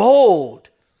become bold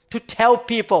to tell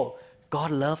people,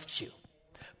 God loves you.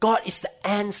 God is the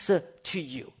answer to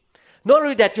you. Not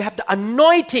only that, you have the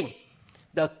anointing.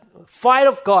 The fire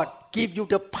of God gives you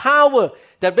the power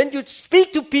that when you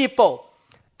speak to people,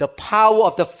 the power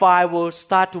of the fire will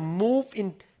start to move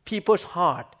in people's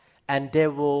heart and they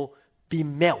will be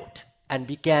melted and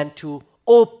began to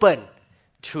open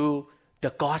to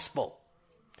the gospel.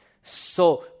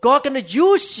 So God gonna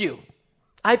use you.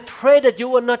 I pray that you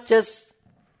will not just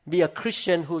be a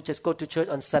Christian who just go to church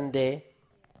on Sunday,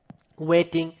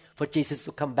 waiting for Jesus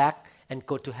to come back and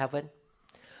go to heaven.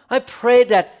 I pray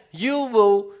that you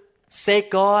will say,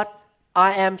 God,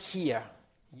 I am here.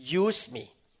 Use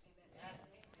me.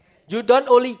 You don't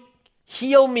only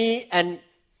heal me and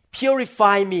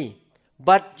purify me,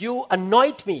 but you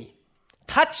anoint me.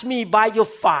 Touch me by your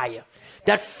fire.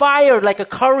 That fire like a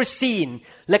kerosene,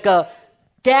 like a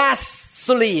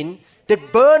gasoline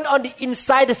that burn on the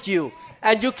inside of you.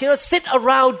 And you cannot sit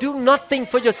around, do nothing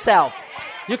for yourself.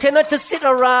 You cannot just sit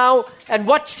around and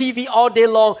watch TV all day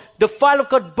long. The fire of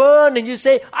God burn and you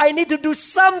say, I need to do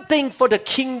something for the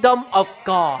kingdom of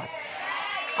God.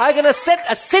 I'm going to set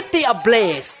a city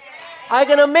ablaze. I'm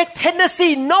going to make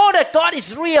Tennessee know that God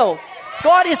is real.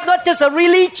 God is not just a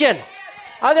religion.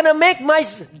 I'm going to make my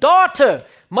daughter,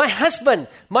 my husband,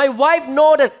 my wife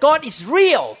know that God is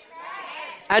real.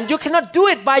 And you cannot do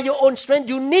it by your own strength.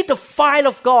 You need the fire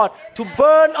of God to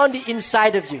burn on the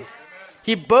inside of you.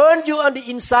 He burned you on the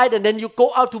inside and then you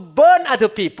go out to burn other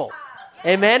people.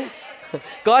 Amen.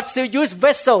 God still use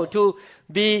vessel to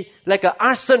be like an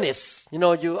arsonist. You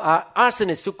know, you are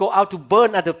arsonists who go out to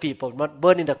burn other people, not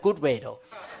burn in a good way though.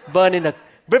 Burn in a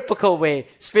biblical way,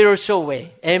 spiritual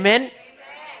way. Amen.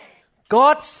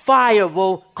 God's fire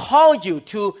will call you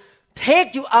to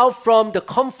take you out from the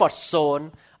comfort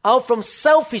zone, out from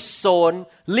selfish zone,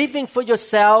 living for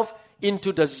yourself,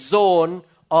 into the zone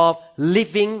of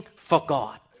living for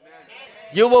God.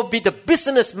 You will be the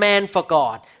businessman for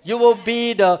God. You will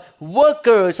be the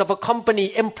workers of a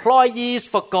company, employees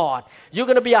for God. You're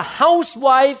going to be a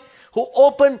housewife who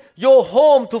open your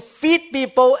home to feed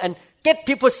people and get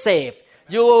people saved.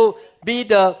 You will be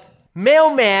the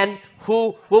mailman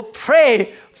who will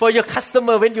pray for your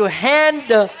customer when you hand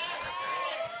the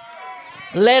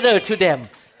letter to them,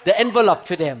 the envelope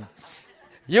to them.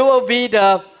 You will be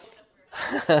the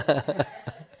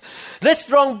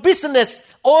restaurant business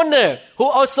owner who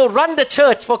also run the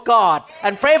church for God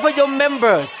and pray for your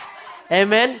members.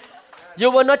 Amen. You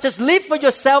will not just live for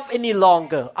yourself any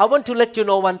longer. I want to let you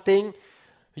know one thing.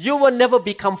 You will never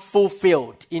become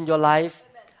fulfilled in your life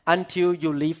until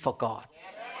you live for God.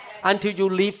 Until you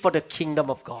live for the kingdom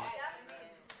of God.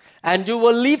 And you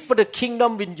will live for the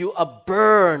kingdom when you are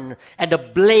burned and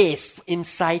ablaze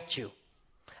inside you.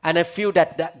 And I feel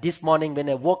that this morning when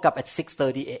I woke up at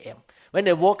 6:30 a.m. When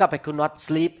I woke up, I could not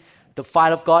sleep. The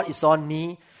fire of God is on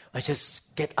me. I just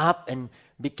get up and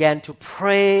began to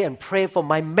pray and pray for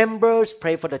my members,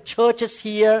 pray for the churches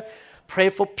here, pray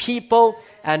for people.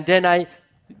 And then I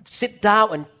sit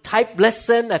down and type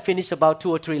lesson. I finished about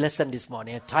 2 or 3 lessons this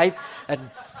morning. I type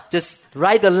and just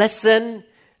write a lesson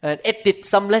and edit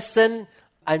some lesson.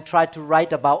 I'm trying to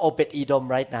write about Obed-Edom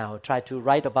right now. Try to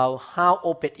write about how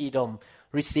Obed-Edom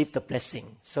received the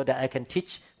blessing so that I can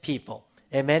teach people.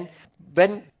 Amen.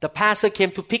 When the pastor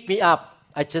came to pick me up,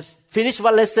 I just finished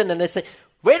one lesson and I said,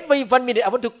 wait 1 minute. I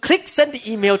want to send the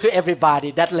email to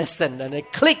everybody, that lesson. And I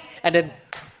click and then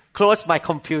close my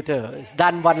computer. It's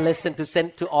done one lesson to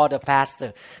send to all the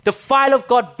pastor. The fire of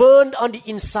God burned on the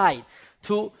inside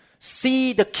to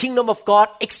see the kingdom of God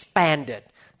expanded,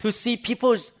 to see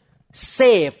people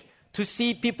saved, to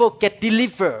see people get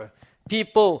delivered,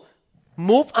 people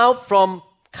move out from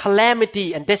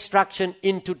calamity and destruction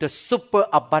into the super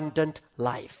abundant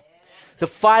life. The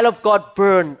fire of God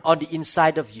burn on the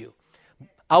inside of you.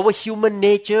 Our human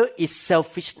nature is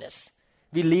selfishness.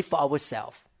 We live for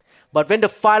ourselves. But when the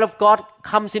fire of God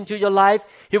comes into your life,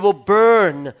 He will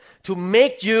burn to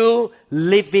make you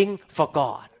living for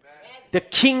God. The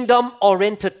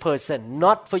kingdom-oriented person,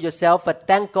 not for yourself, but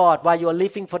thank God while you are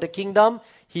living for the kingdom,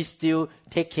 He still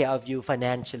take care of you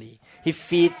financially. He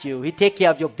feeds you. He take care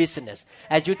of your business.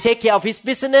 As you take care of His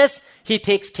business, He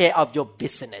takes care of your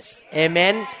business.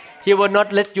 Amen. He will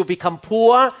not let you become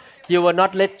poor. He will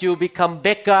not let you become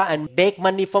beggar and beg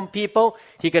money from people.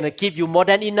 He's going to give you more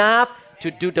than enough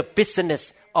to do the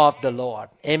business of the Lord.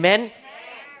 Amen.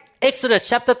 Exodus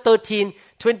chapter 13,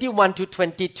 21 to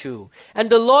 22. And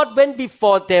the Lord went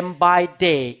before them by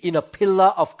day in a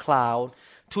pillar of cloud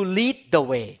to lead the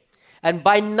way, and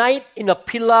by night in a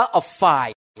pillar of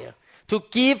fire to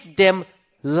give them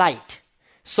light,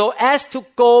 so as to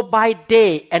go by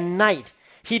day and night.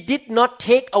 He did not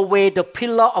take away the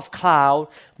pillar of cloud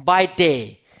by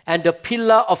day and the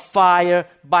pillar of fire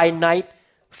by night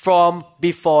from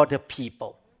before the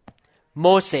people.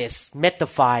 Moses met the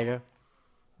fire.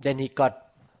 Then he got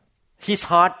his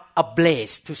heart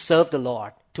ablaze to serve the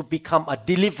Lord, to become a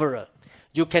deliverer.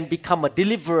 You can become a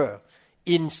deliverer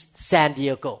in San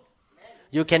Diego.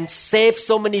 You can save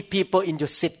so many people in your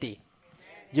city.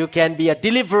 You can be a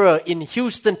deliverer in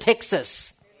Houston,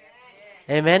 Texas.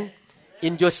 Amen.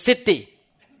 In your city.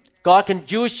 God can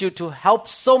use you to help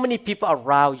so many people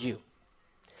around you.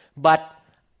 But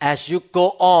as you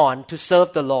go on to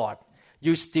serve the Lord,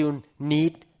 you still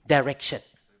need direction.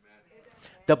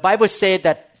 The Bible says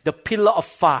that the pillar of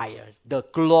fire, the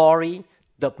glory,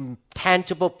 the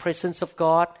tangible presence of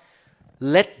God,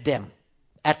 led them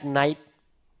at night.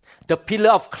 The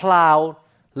pillar of cloud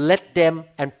led them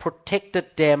and protected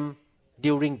them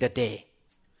during the day.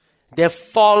 They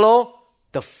follow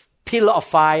the pillar of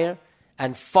fire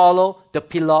and follow the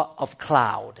pillar of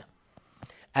cloud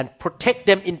and protect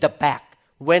them in the back.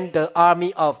 When the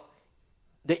army of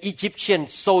the Egyptian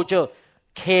soldier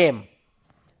came,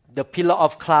 the pillar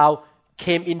of cloud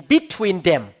came in between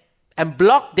them and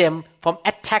blocked them from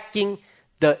attacking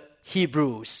the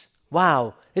Hebrews.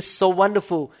 Wow, it's so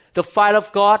wonderful. The fire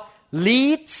of God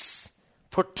leads,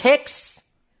 protects,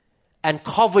 and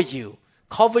covers you.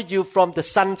 Cover you from the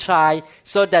sunshine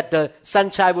so that the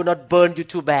sunshine will not burn you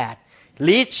too bad.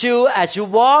 Leads you as you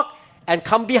walk and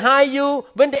come behind you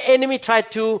when the enemy tries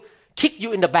to kick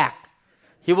you in the back.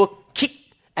 He will kick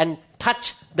and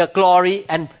touch the glory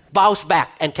and bounce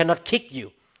back and cannot kick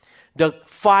you. The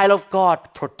fire of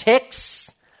God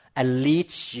protects and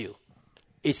leads you.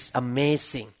 It's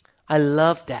amazing. I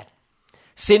love that.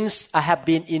 Since I have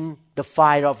been in the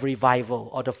fire of revival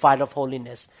or the fire of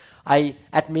holiness, I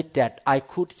admit that I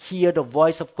could hear the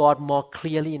voice of God more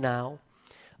clearly now.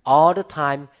 All the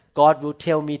time, God will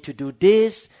tell me to do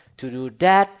this, to do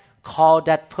that, call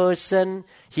that person.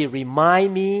 He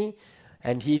remind me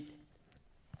and He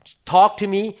talk to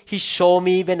me. He show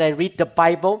me when I read the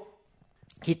Bible.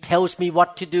 He tells me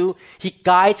what to do. He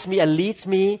guides me and leads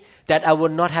me that I will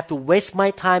not have to waste my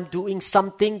time doing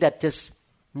something that is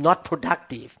not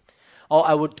productive. Or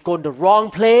I would go in the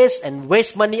wrong place and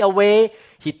waste money away.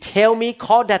 He tell me,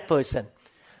 call that person.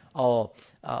 Or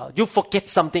you forget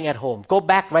something at home. Go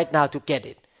back right now to get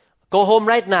it. Go home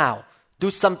right now.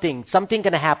 Do something. Something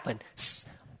gonna happen.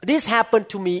 This happened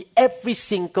to me every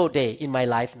single day in my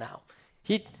life now.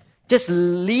 He just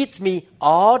leads me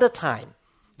all the time.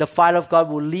 The fire of God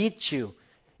will lead you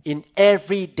in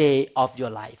every day of your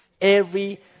life.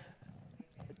 Every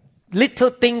little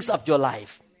things of your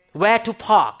life. Where to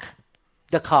park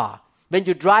the car. When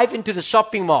you drive into the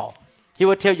shopping mall, He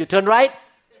will tell you, turn right,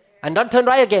 and don't turn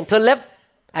right again, turn left,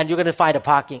 and you're going to find the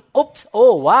parking. Oops,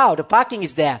 oh wow, the parking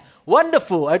is there.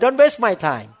 Wonderful, I don't waste my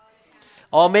time.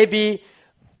 Or maybe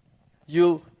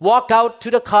you walk out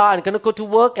to the car and going to go to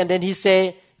work, and then He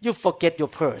say, you forget your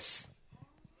purse.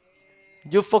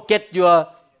 You forget your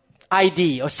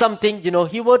ID or something,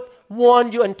 He would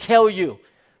warn you and tell you.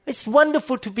 It's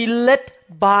wonderful to be led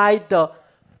by the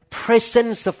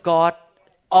presence of God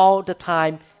all the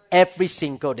time, every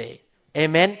single day.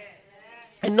 Amen?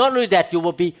 And not only that, you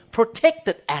will be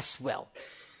protected as well.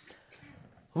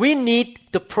 We need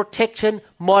the protection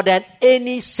more than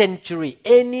any century,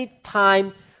 any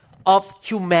time of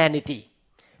humanity.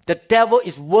 The devil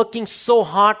is working so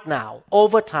hard now,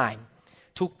 over time,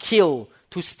 to kill,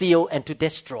 to steal, and to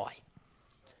destroy.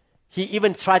 He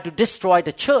even tried to destroy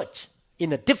the church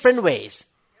in different ways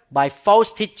by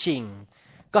false teaching,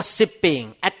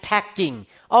 gossiping, attacking,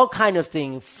 all kind of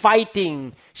things,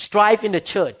 fighting, strife in the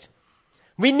church.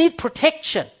 We need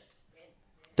protection.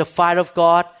 The fire of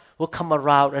God will come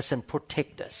around us and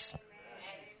protect us.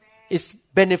 It's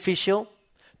beneficial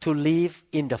to live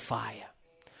in the fire,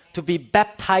 to be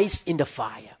baptized in the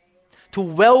fire, to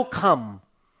welcome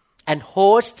and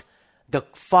host the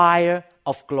fire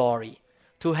of glory,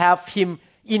 to have Him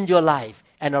in your life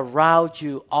and around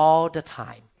you all the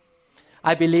time.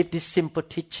 I believe this simple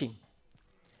teaching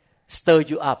stir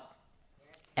you up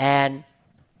and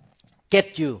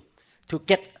get you to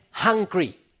get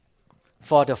hungry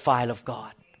for the fire of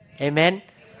God. Amen?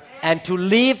 And to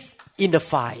live in the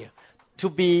fire, to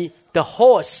be the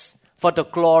host for the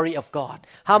glory of God.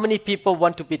 How many people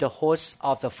want to be the host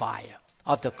of the fire,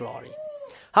 of the glory?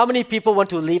 How many people want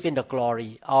to live in the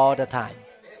glory all the time?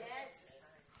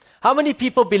 How many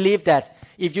people believe that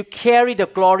if you carry the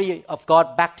glory of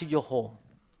God back to your home,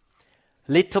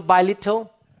 little by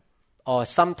little, or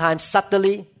sometimes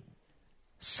subtly,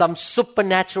 some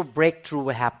supernatural breakthrough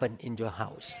will happen in your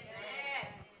house?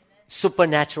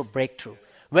 Supernatural breakthrough.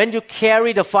 When you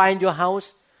carry the fire in your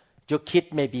house, your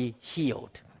kid may be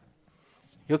healed.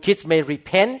 Your kids may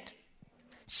repent.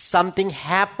 Something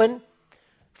happen.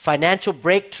 Financial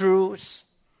breakthroughs,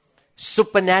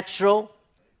 supernatural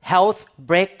health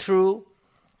breakthrough,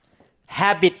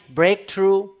 habit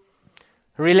breakthrough,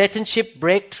 relationship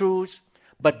breakthroughs.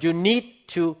 But you need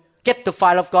to get the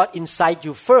fire of God inside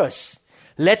you first.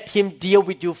 Let Him deal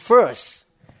with you first.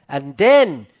 And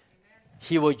then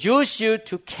He will use you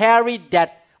to carry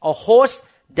that or host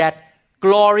that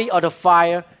glory or the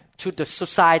fire to the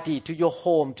society, to your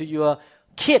home, to your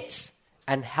kids,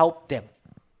 and help them.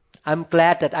 I'm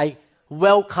glad that I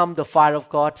welcomed the fire of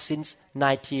God since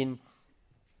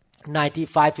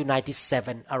 1995 to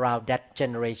 97, around that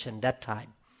generation, that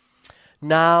time.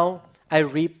 Now I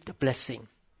reap the blessing.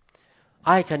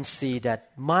 I can see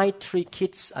that my 3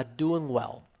 kids are doing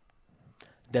well.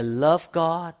 They love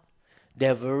God.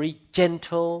 They're very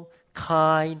gentle,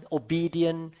 kind,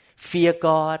 obedient, fear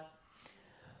God.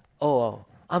 Oh,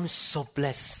 I'm so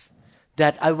blessed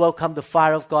that I welcome the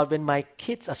fire of God when my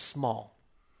kids are small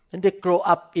and they grow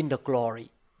up in the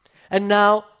glory. And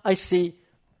now I see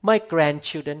my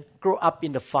grandchildren grow up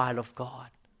in the fire of God.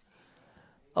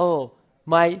 Oh,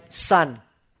 my son,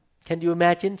 can you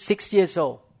imagine? 6 years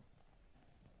old.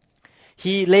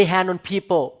 He lay hand on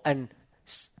people and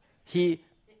he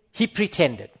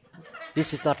pretended.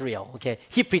 This is not real, okay?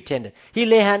 He pretended. He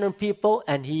lay hand on people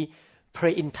and he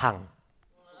pray in tongue.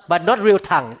 But not real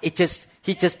tongue. He just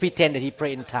pretended he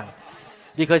prayed in tongue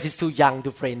because he's too young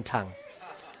to pray in tongue.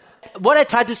 What I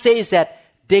try to say is that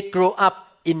they grow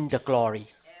up in the glory.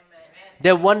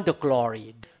 They want the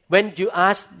glory. When you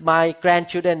ask my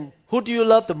grandchildren, who do you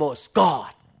love the most? God.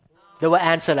 They will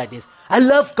answer like this. I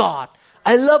love God.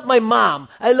 I love my mom.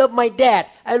 I love my dad.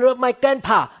 I love my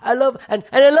grandpa. and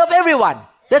I love everyone.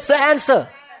 That's the answer.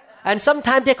 And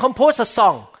sometimes they compose a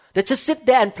song. They just sit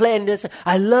there and play and they say,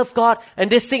 I love God. And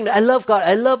they sing, I love God.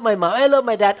 I love my mom. I love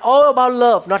my dad. All about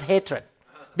love, not hatred.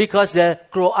 Because they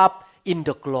grow up in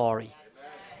the glory.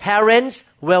 Parents,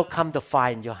 welcome the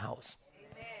fire in your house.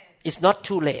 It's not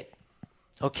too late.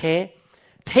 Okay?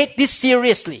 Take this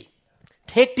seriously.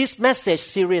 Take this message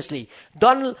seriously.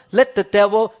 Don't let the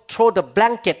devil throw the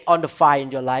blanket on the fire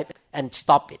in your life and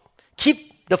stop it.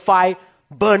 Keep the fire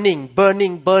burning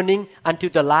until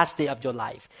the last day of your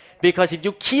life. Because if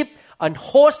you keep and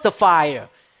host the fire,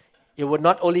 it will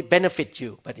not only benefit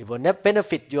you, but it will not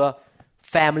benefit your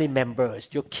family members,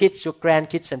 your kids, your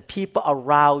grandkids, and people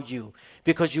around you.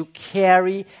 Because you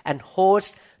carry and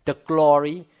host the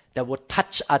glory that will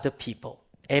touch other people.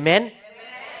 Amen? Amen.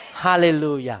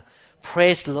 Hallelujah.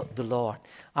 Praise the Lord.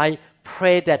 I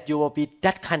pray that you will be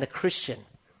that kind of Christian.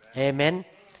 Amen.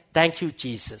 Thank you,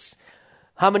 Jesus.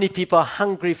 How many people are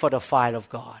hungry for the fire of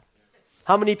God?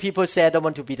 How many people say, I don't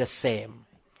want to be the same?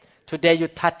 Today you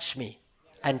touch me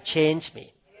and change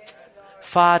me.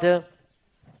 Father,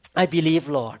 I believe,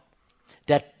 Lord,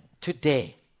 that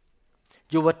today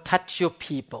you will touch your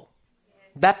people,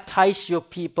 baptize your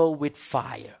people with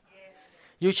fire.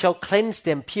 You shall cleanse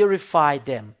them, purify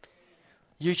them.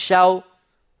 You shall,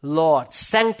 Lord,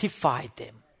 sanctify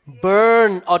them,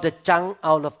 burn all the junk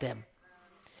out of them,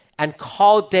 and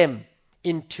call them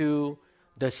into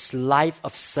this life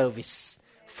of service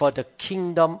for the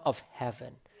kingdom of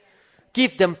heaven.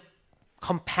 Give them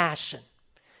compassion.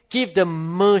 Give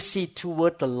them mercy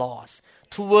toward the lost,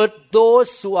 toward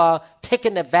those who are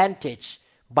taken advantage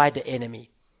by the enemy.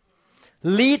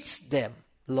 Lead them,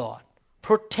 Lord.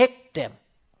 Protect them.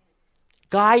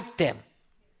 Guide them.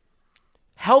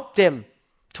 Help them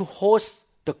to host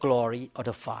the glory of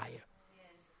the fire.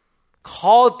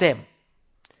 Call them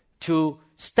to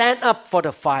stand up for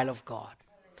the fire of God.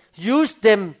 Use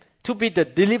them to be the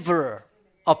deliverer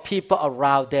of people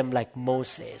around them like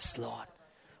Moses, Lord.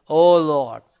 Oh,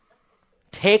 Lord,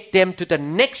 take them to the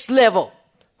next level,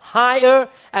 higher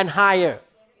and higher,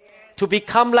 to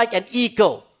become like an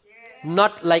eagle,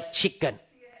 not like chicken,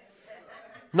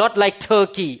 not like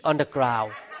turkey on the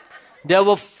ground. They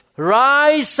will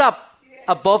rise up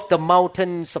above the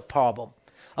mountains of problem,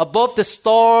 above the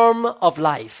storm of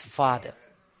life, Father,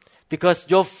 because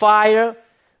your fire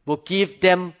will give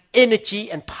them energy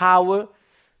and power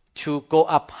to go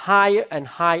up higher and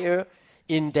higher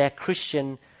in their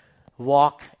Christian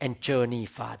walk and journey,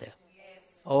 Father.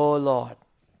 Oh, Lord,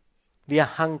 we are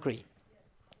hungry.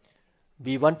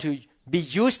 We want to be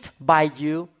used by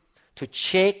you to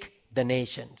shake the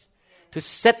nations, to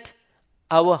set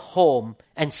our home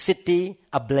and city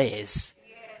ablaze.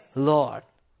 Lord,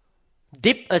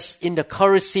 dip us in the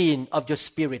kerosene of your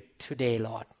Spirit today,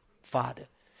 Lord, Father.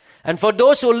 And for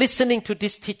those who are listening to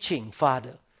this teaching,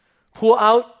 Father, pour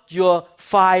out your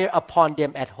fire upon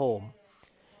them at home,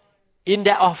 in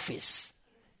their office,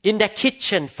 in their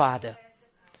kitchen, Father,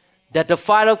 that the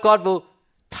fire of God will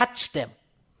touch them,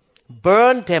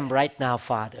 burn them right now,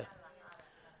 Father,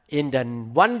 in the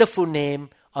wonderful name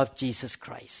of Jesus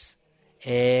Christ.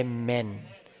 Amen.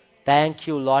 Thank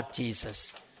you, Lord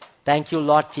Jesus. Thank you,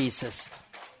 Lord Jesus.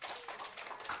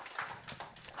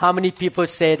 How many people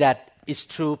say that it's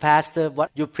true, Pastor,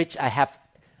 what you preach, I have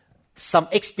some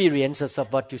experiences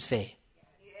of what you say.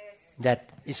 Yes. That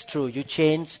is true. You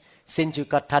change since you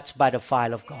got touched by the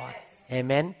fire of God. Yes.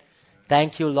 Amen.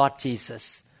 Thank you, Lord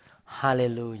Jesus.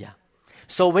 Hallelujah.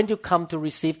 So when you come to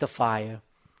receive the fire,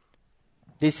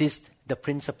 this is the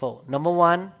principle. Number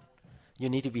one, you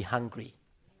need to be hungry.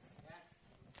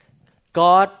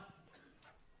 God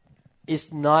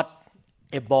is not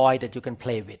a boy that you can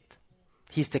play with.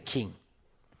 He's the king.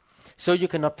 So you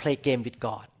cannot play game with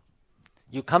God.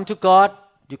 You come to God,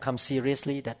 you come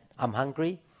seriously that I'm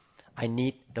hungry, I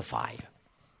need the fire.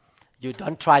 You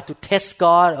don't try to test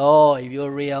God. Oh, if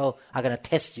you're real, I'm going to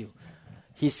test you.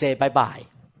 He said, bye-bye.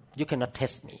 You cannot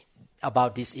test me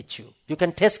about this issue. You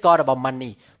can test God about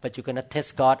money, but you cannot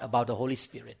test God about the Holy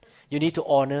Spirit. You need to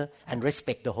honor and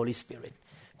respect the Holy Spirit.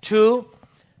 2,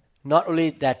 not only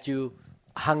that you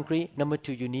hungry, number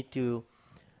 2, you need to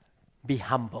be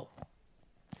humble.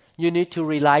 You need to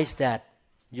realize that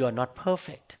you are not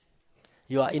perfect.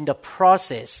 You are in the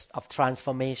process of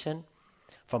transformation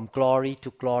from glory to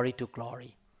glory to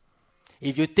glory.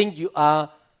 If you think you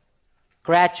are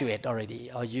graduate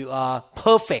already or you are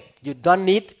perfect, you don't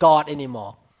need God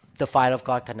anymore, the fire of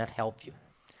God cannot help you.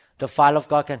 The fire of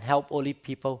God can help only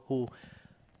people who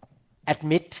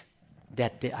admit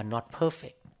that they are not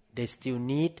perfect. They still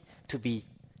need to be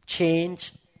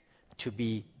changed, to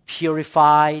be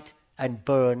purified and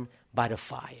burned by the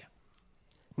fire.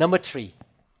 Number 3,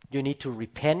 you need to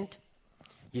repent.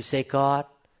 You say, God,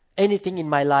 anything in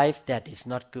my life that is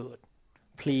not good,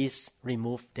 please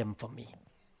remove them from me.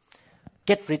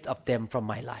 Get rid of them from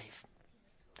my life.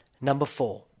 Number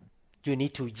 4, you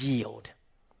need to yield.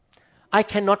 I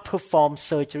cannot perform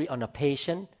surgery on a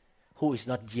patient who is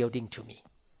not yielding to me.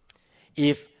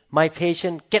 If my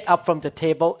patient get up from the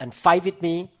table and fight with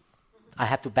me, I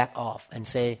have to back off and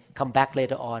say, come back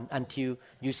later on until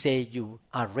you say you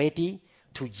are ready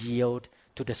to yield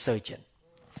to the surgeon.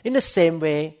 In the same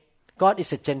way, God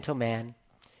is a gentleman.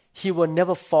 He will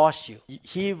never force you.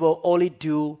 He will only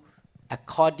do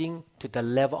according to the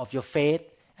level of your faith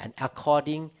and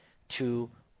according to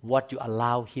what you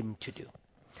allow Him to do.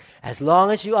 As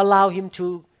long as you allow Him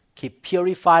to keep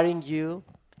purifying you,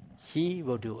 He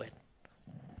will do it.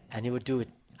 And He will do it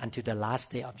until the last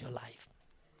day of your life.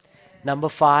 Number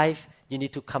 5, you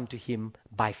need to come to Him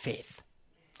by faith.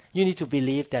 You need to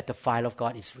believe that the fire of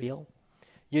God is real.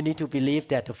 You need to believe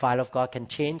that the fire of God can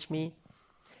change me.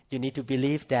 You need to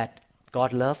believe that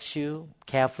God loves you,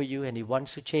 cares for you, and He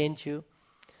wants to change you.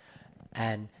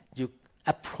 And you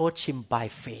approach Him by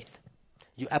faith.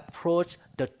 You approach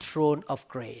the throne of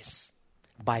grace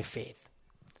by faith.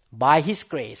 By His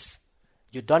grace.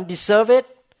 You don't deserve it,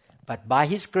 but by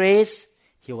His grace,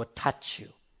 He will touch you,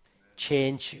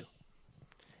 change you.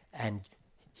 And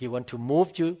He wants to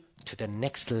move you to the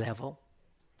next level.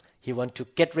 He wants to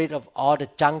get rid of all the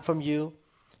junk from you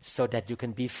so that you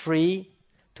can be free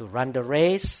to run the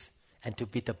race and to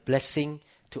be the blessing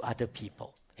to other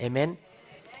people. Amen?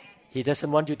 He doesn't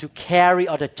want you to carry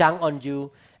all the junk on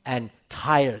you and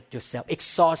tired yourself,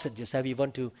 exhausted yourself. He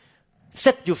wants to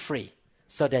set you free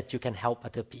so that you can help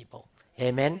other people.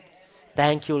 Amen?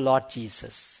 Thank you, Lord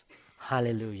Jesus.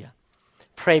 Hallelujah.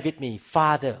 Pray with me.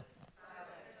 Father,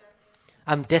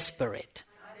 I'm desperate,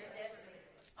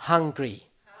 hungry,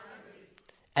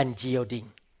 and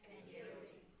yielding.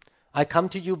 I come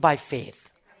to you by faith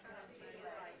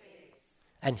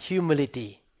and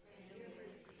humility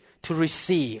to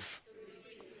receive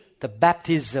the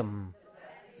baptism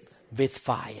with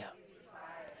fire.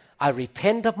 I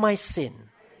repent of my sin.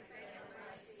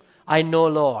 I know,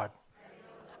 Lord,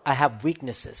 I have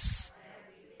weaknesses,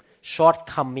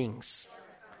 shortcomings,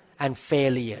 and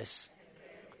failures.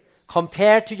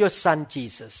 Compared to your Son,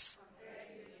 Jesus,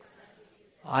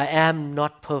 I am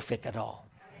not perfect at all.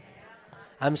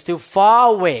 I'm still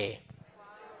far away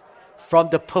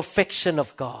from the perfection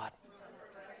of God.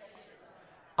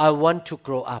 I want to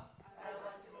grow up.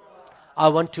 I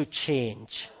want to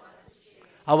change.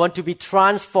 I want to be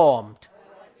transformed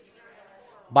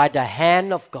by the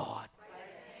hand of God.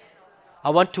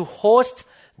 I want to host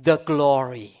the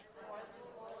glory.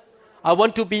 I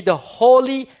want to be the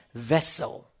holy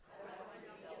vessel,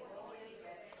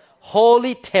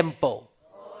 holy temple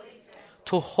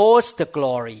to host the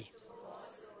glory.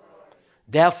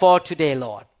 Therefore today,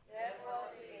 Lord,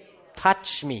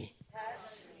 touch me,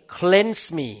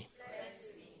 cleanse me,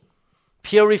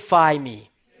 purify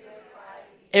me,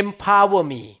 empower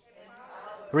me,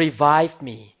 revive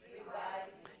me.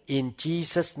 In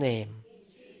Jesus' name,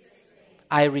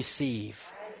 I receive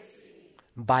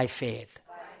by faith.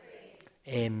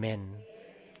 Amen.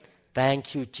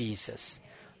 Thank you, Jesus.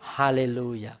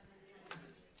 Hallelujah.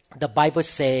 The Bible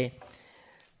says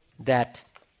that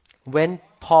when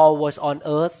Paul was on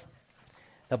earth,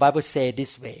 the Bible says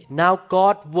this way, now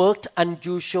God worked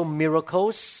unusual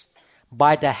miracles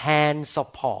by the hands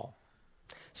of Paul,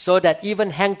 so that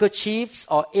even handkerchiefs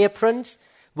or aprons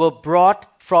were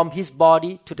brought from his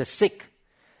body to the sick,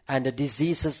 and the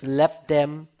diseases left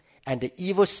them, and the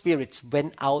evil spirits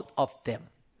went out of them.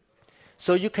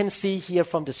 So you can see here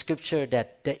from the scripture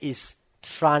that there is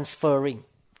transferring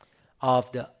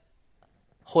of the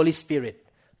Holy Spirit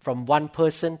from one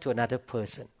person to another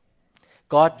person.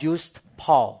 God used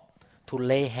Paul to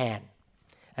lay hand,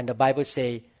 and the Bible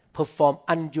says perform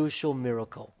unusual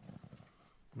miracle.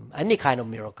 Any kind of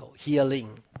miracle,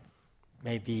 healing,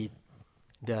 maybe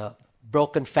the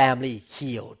broken family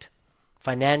healed,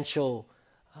 financial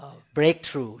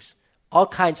breakthroughs, all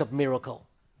kinds of miracle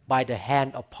by the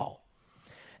hand of Paul.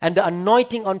 And the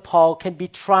anointing on Paul can be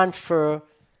transferred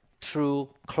through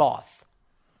cloth,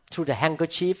 through the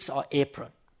handkerchiefs or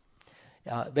apron.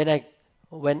 When I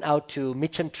went out to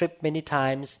mission trip many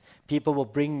times, people will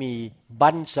bring me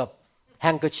bunch of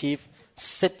handkerchief,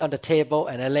 sit on the table,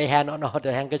 and I lay hand on all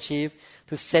the handkerchief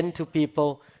to send to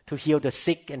people to heal the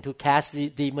sick and to cast the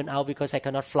demon out, because I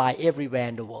cannot fly everywhere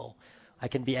in the world. I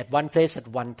can be at one place at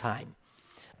one time.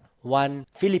 One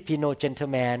Filipino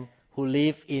gentleman who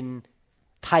lived in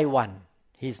Taiwan,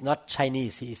 he's not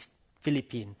Chinese, he's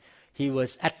Philippine. He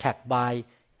was attacked by,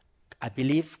 I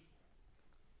believe,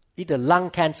 either lung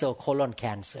cancer or colon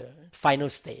cancer, final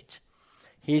stage.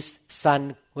 His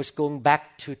son was going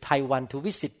back to Taiwan to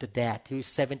visit the dad. He was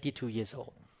 72 years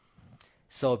old.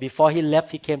 So before he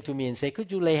left, he came to me and said,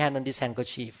 could you lay hand on this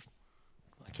handkerchief?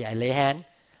 Okay, I lay hand.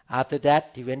 After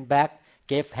that, he went back,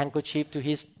 gave handkerchief to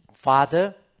his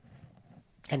father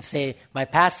and say, my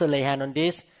pastor lay hand on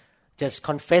this, just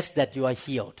confess that you are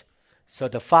healed. So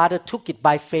the father took it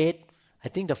by faith. I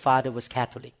think the father was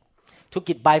Catholic. Took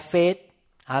it by faith.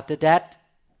 After that,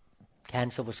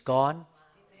 cancer was gone.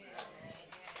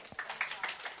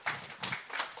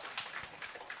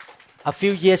 A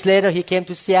few years later, he came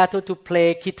to Seattle to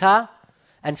play guitar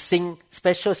and sing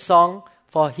special song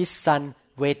for his son's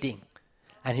wedding.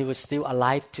 And he was still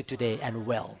alive to today and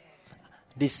well.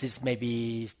 This is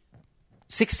maybe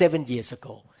 6-7 years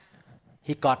ago.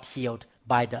 He got healed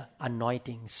by the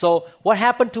anointing. So what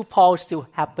happened to Paul still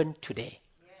happened today.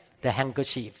 The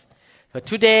handkerchief. But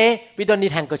today, we don't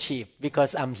need handkerchief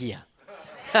because I'm here.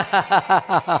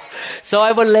 So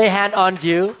I will lay hand on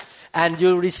you and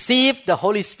you receive the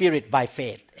Holy Spirit by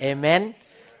faith. Amen.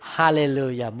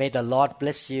 Hallelujah. May the Lord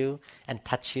bless you and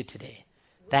touch you today.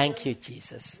 Thank you,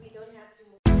 Jesus.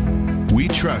 We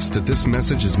trust that this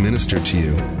message is ministered to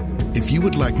you. If you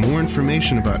would like more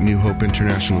information about New Hope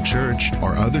International Church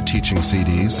or other teaching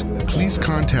CDs, please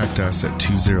contact us at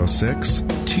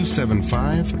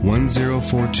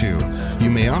 206-275-1042. You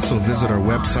may also visit our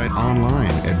website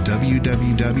online at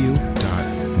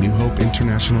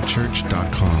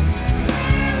www.newhopeinternationalchurch.com.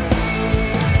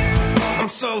 I'm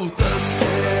so thirsty.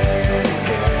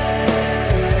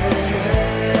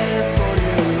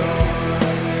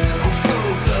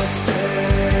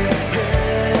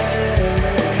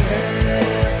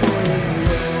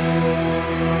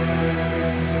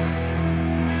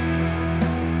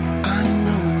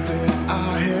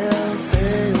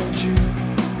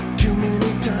 Too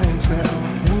many times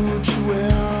now, would you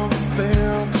ever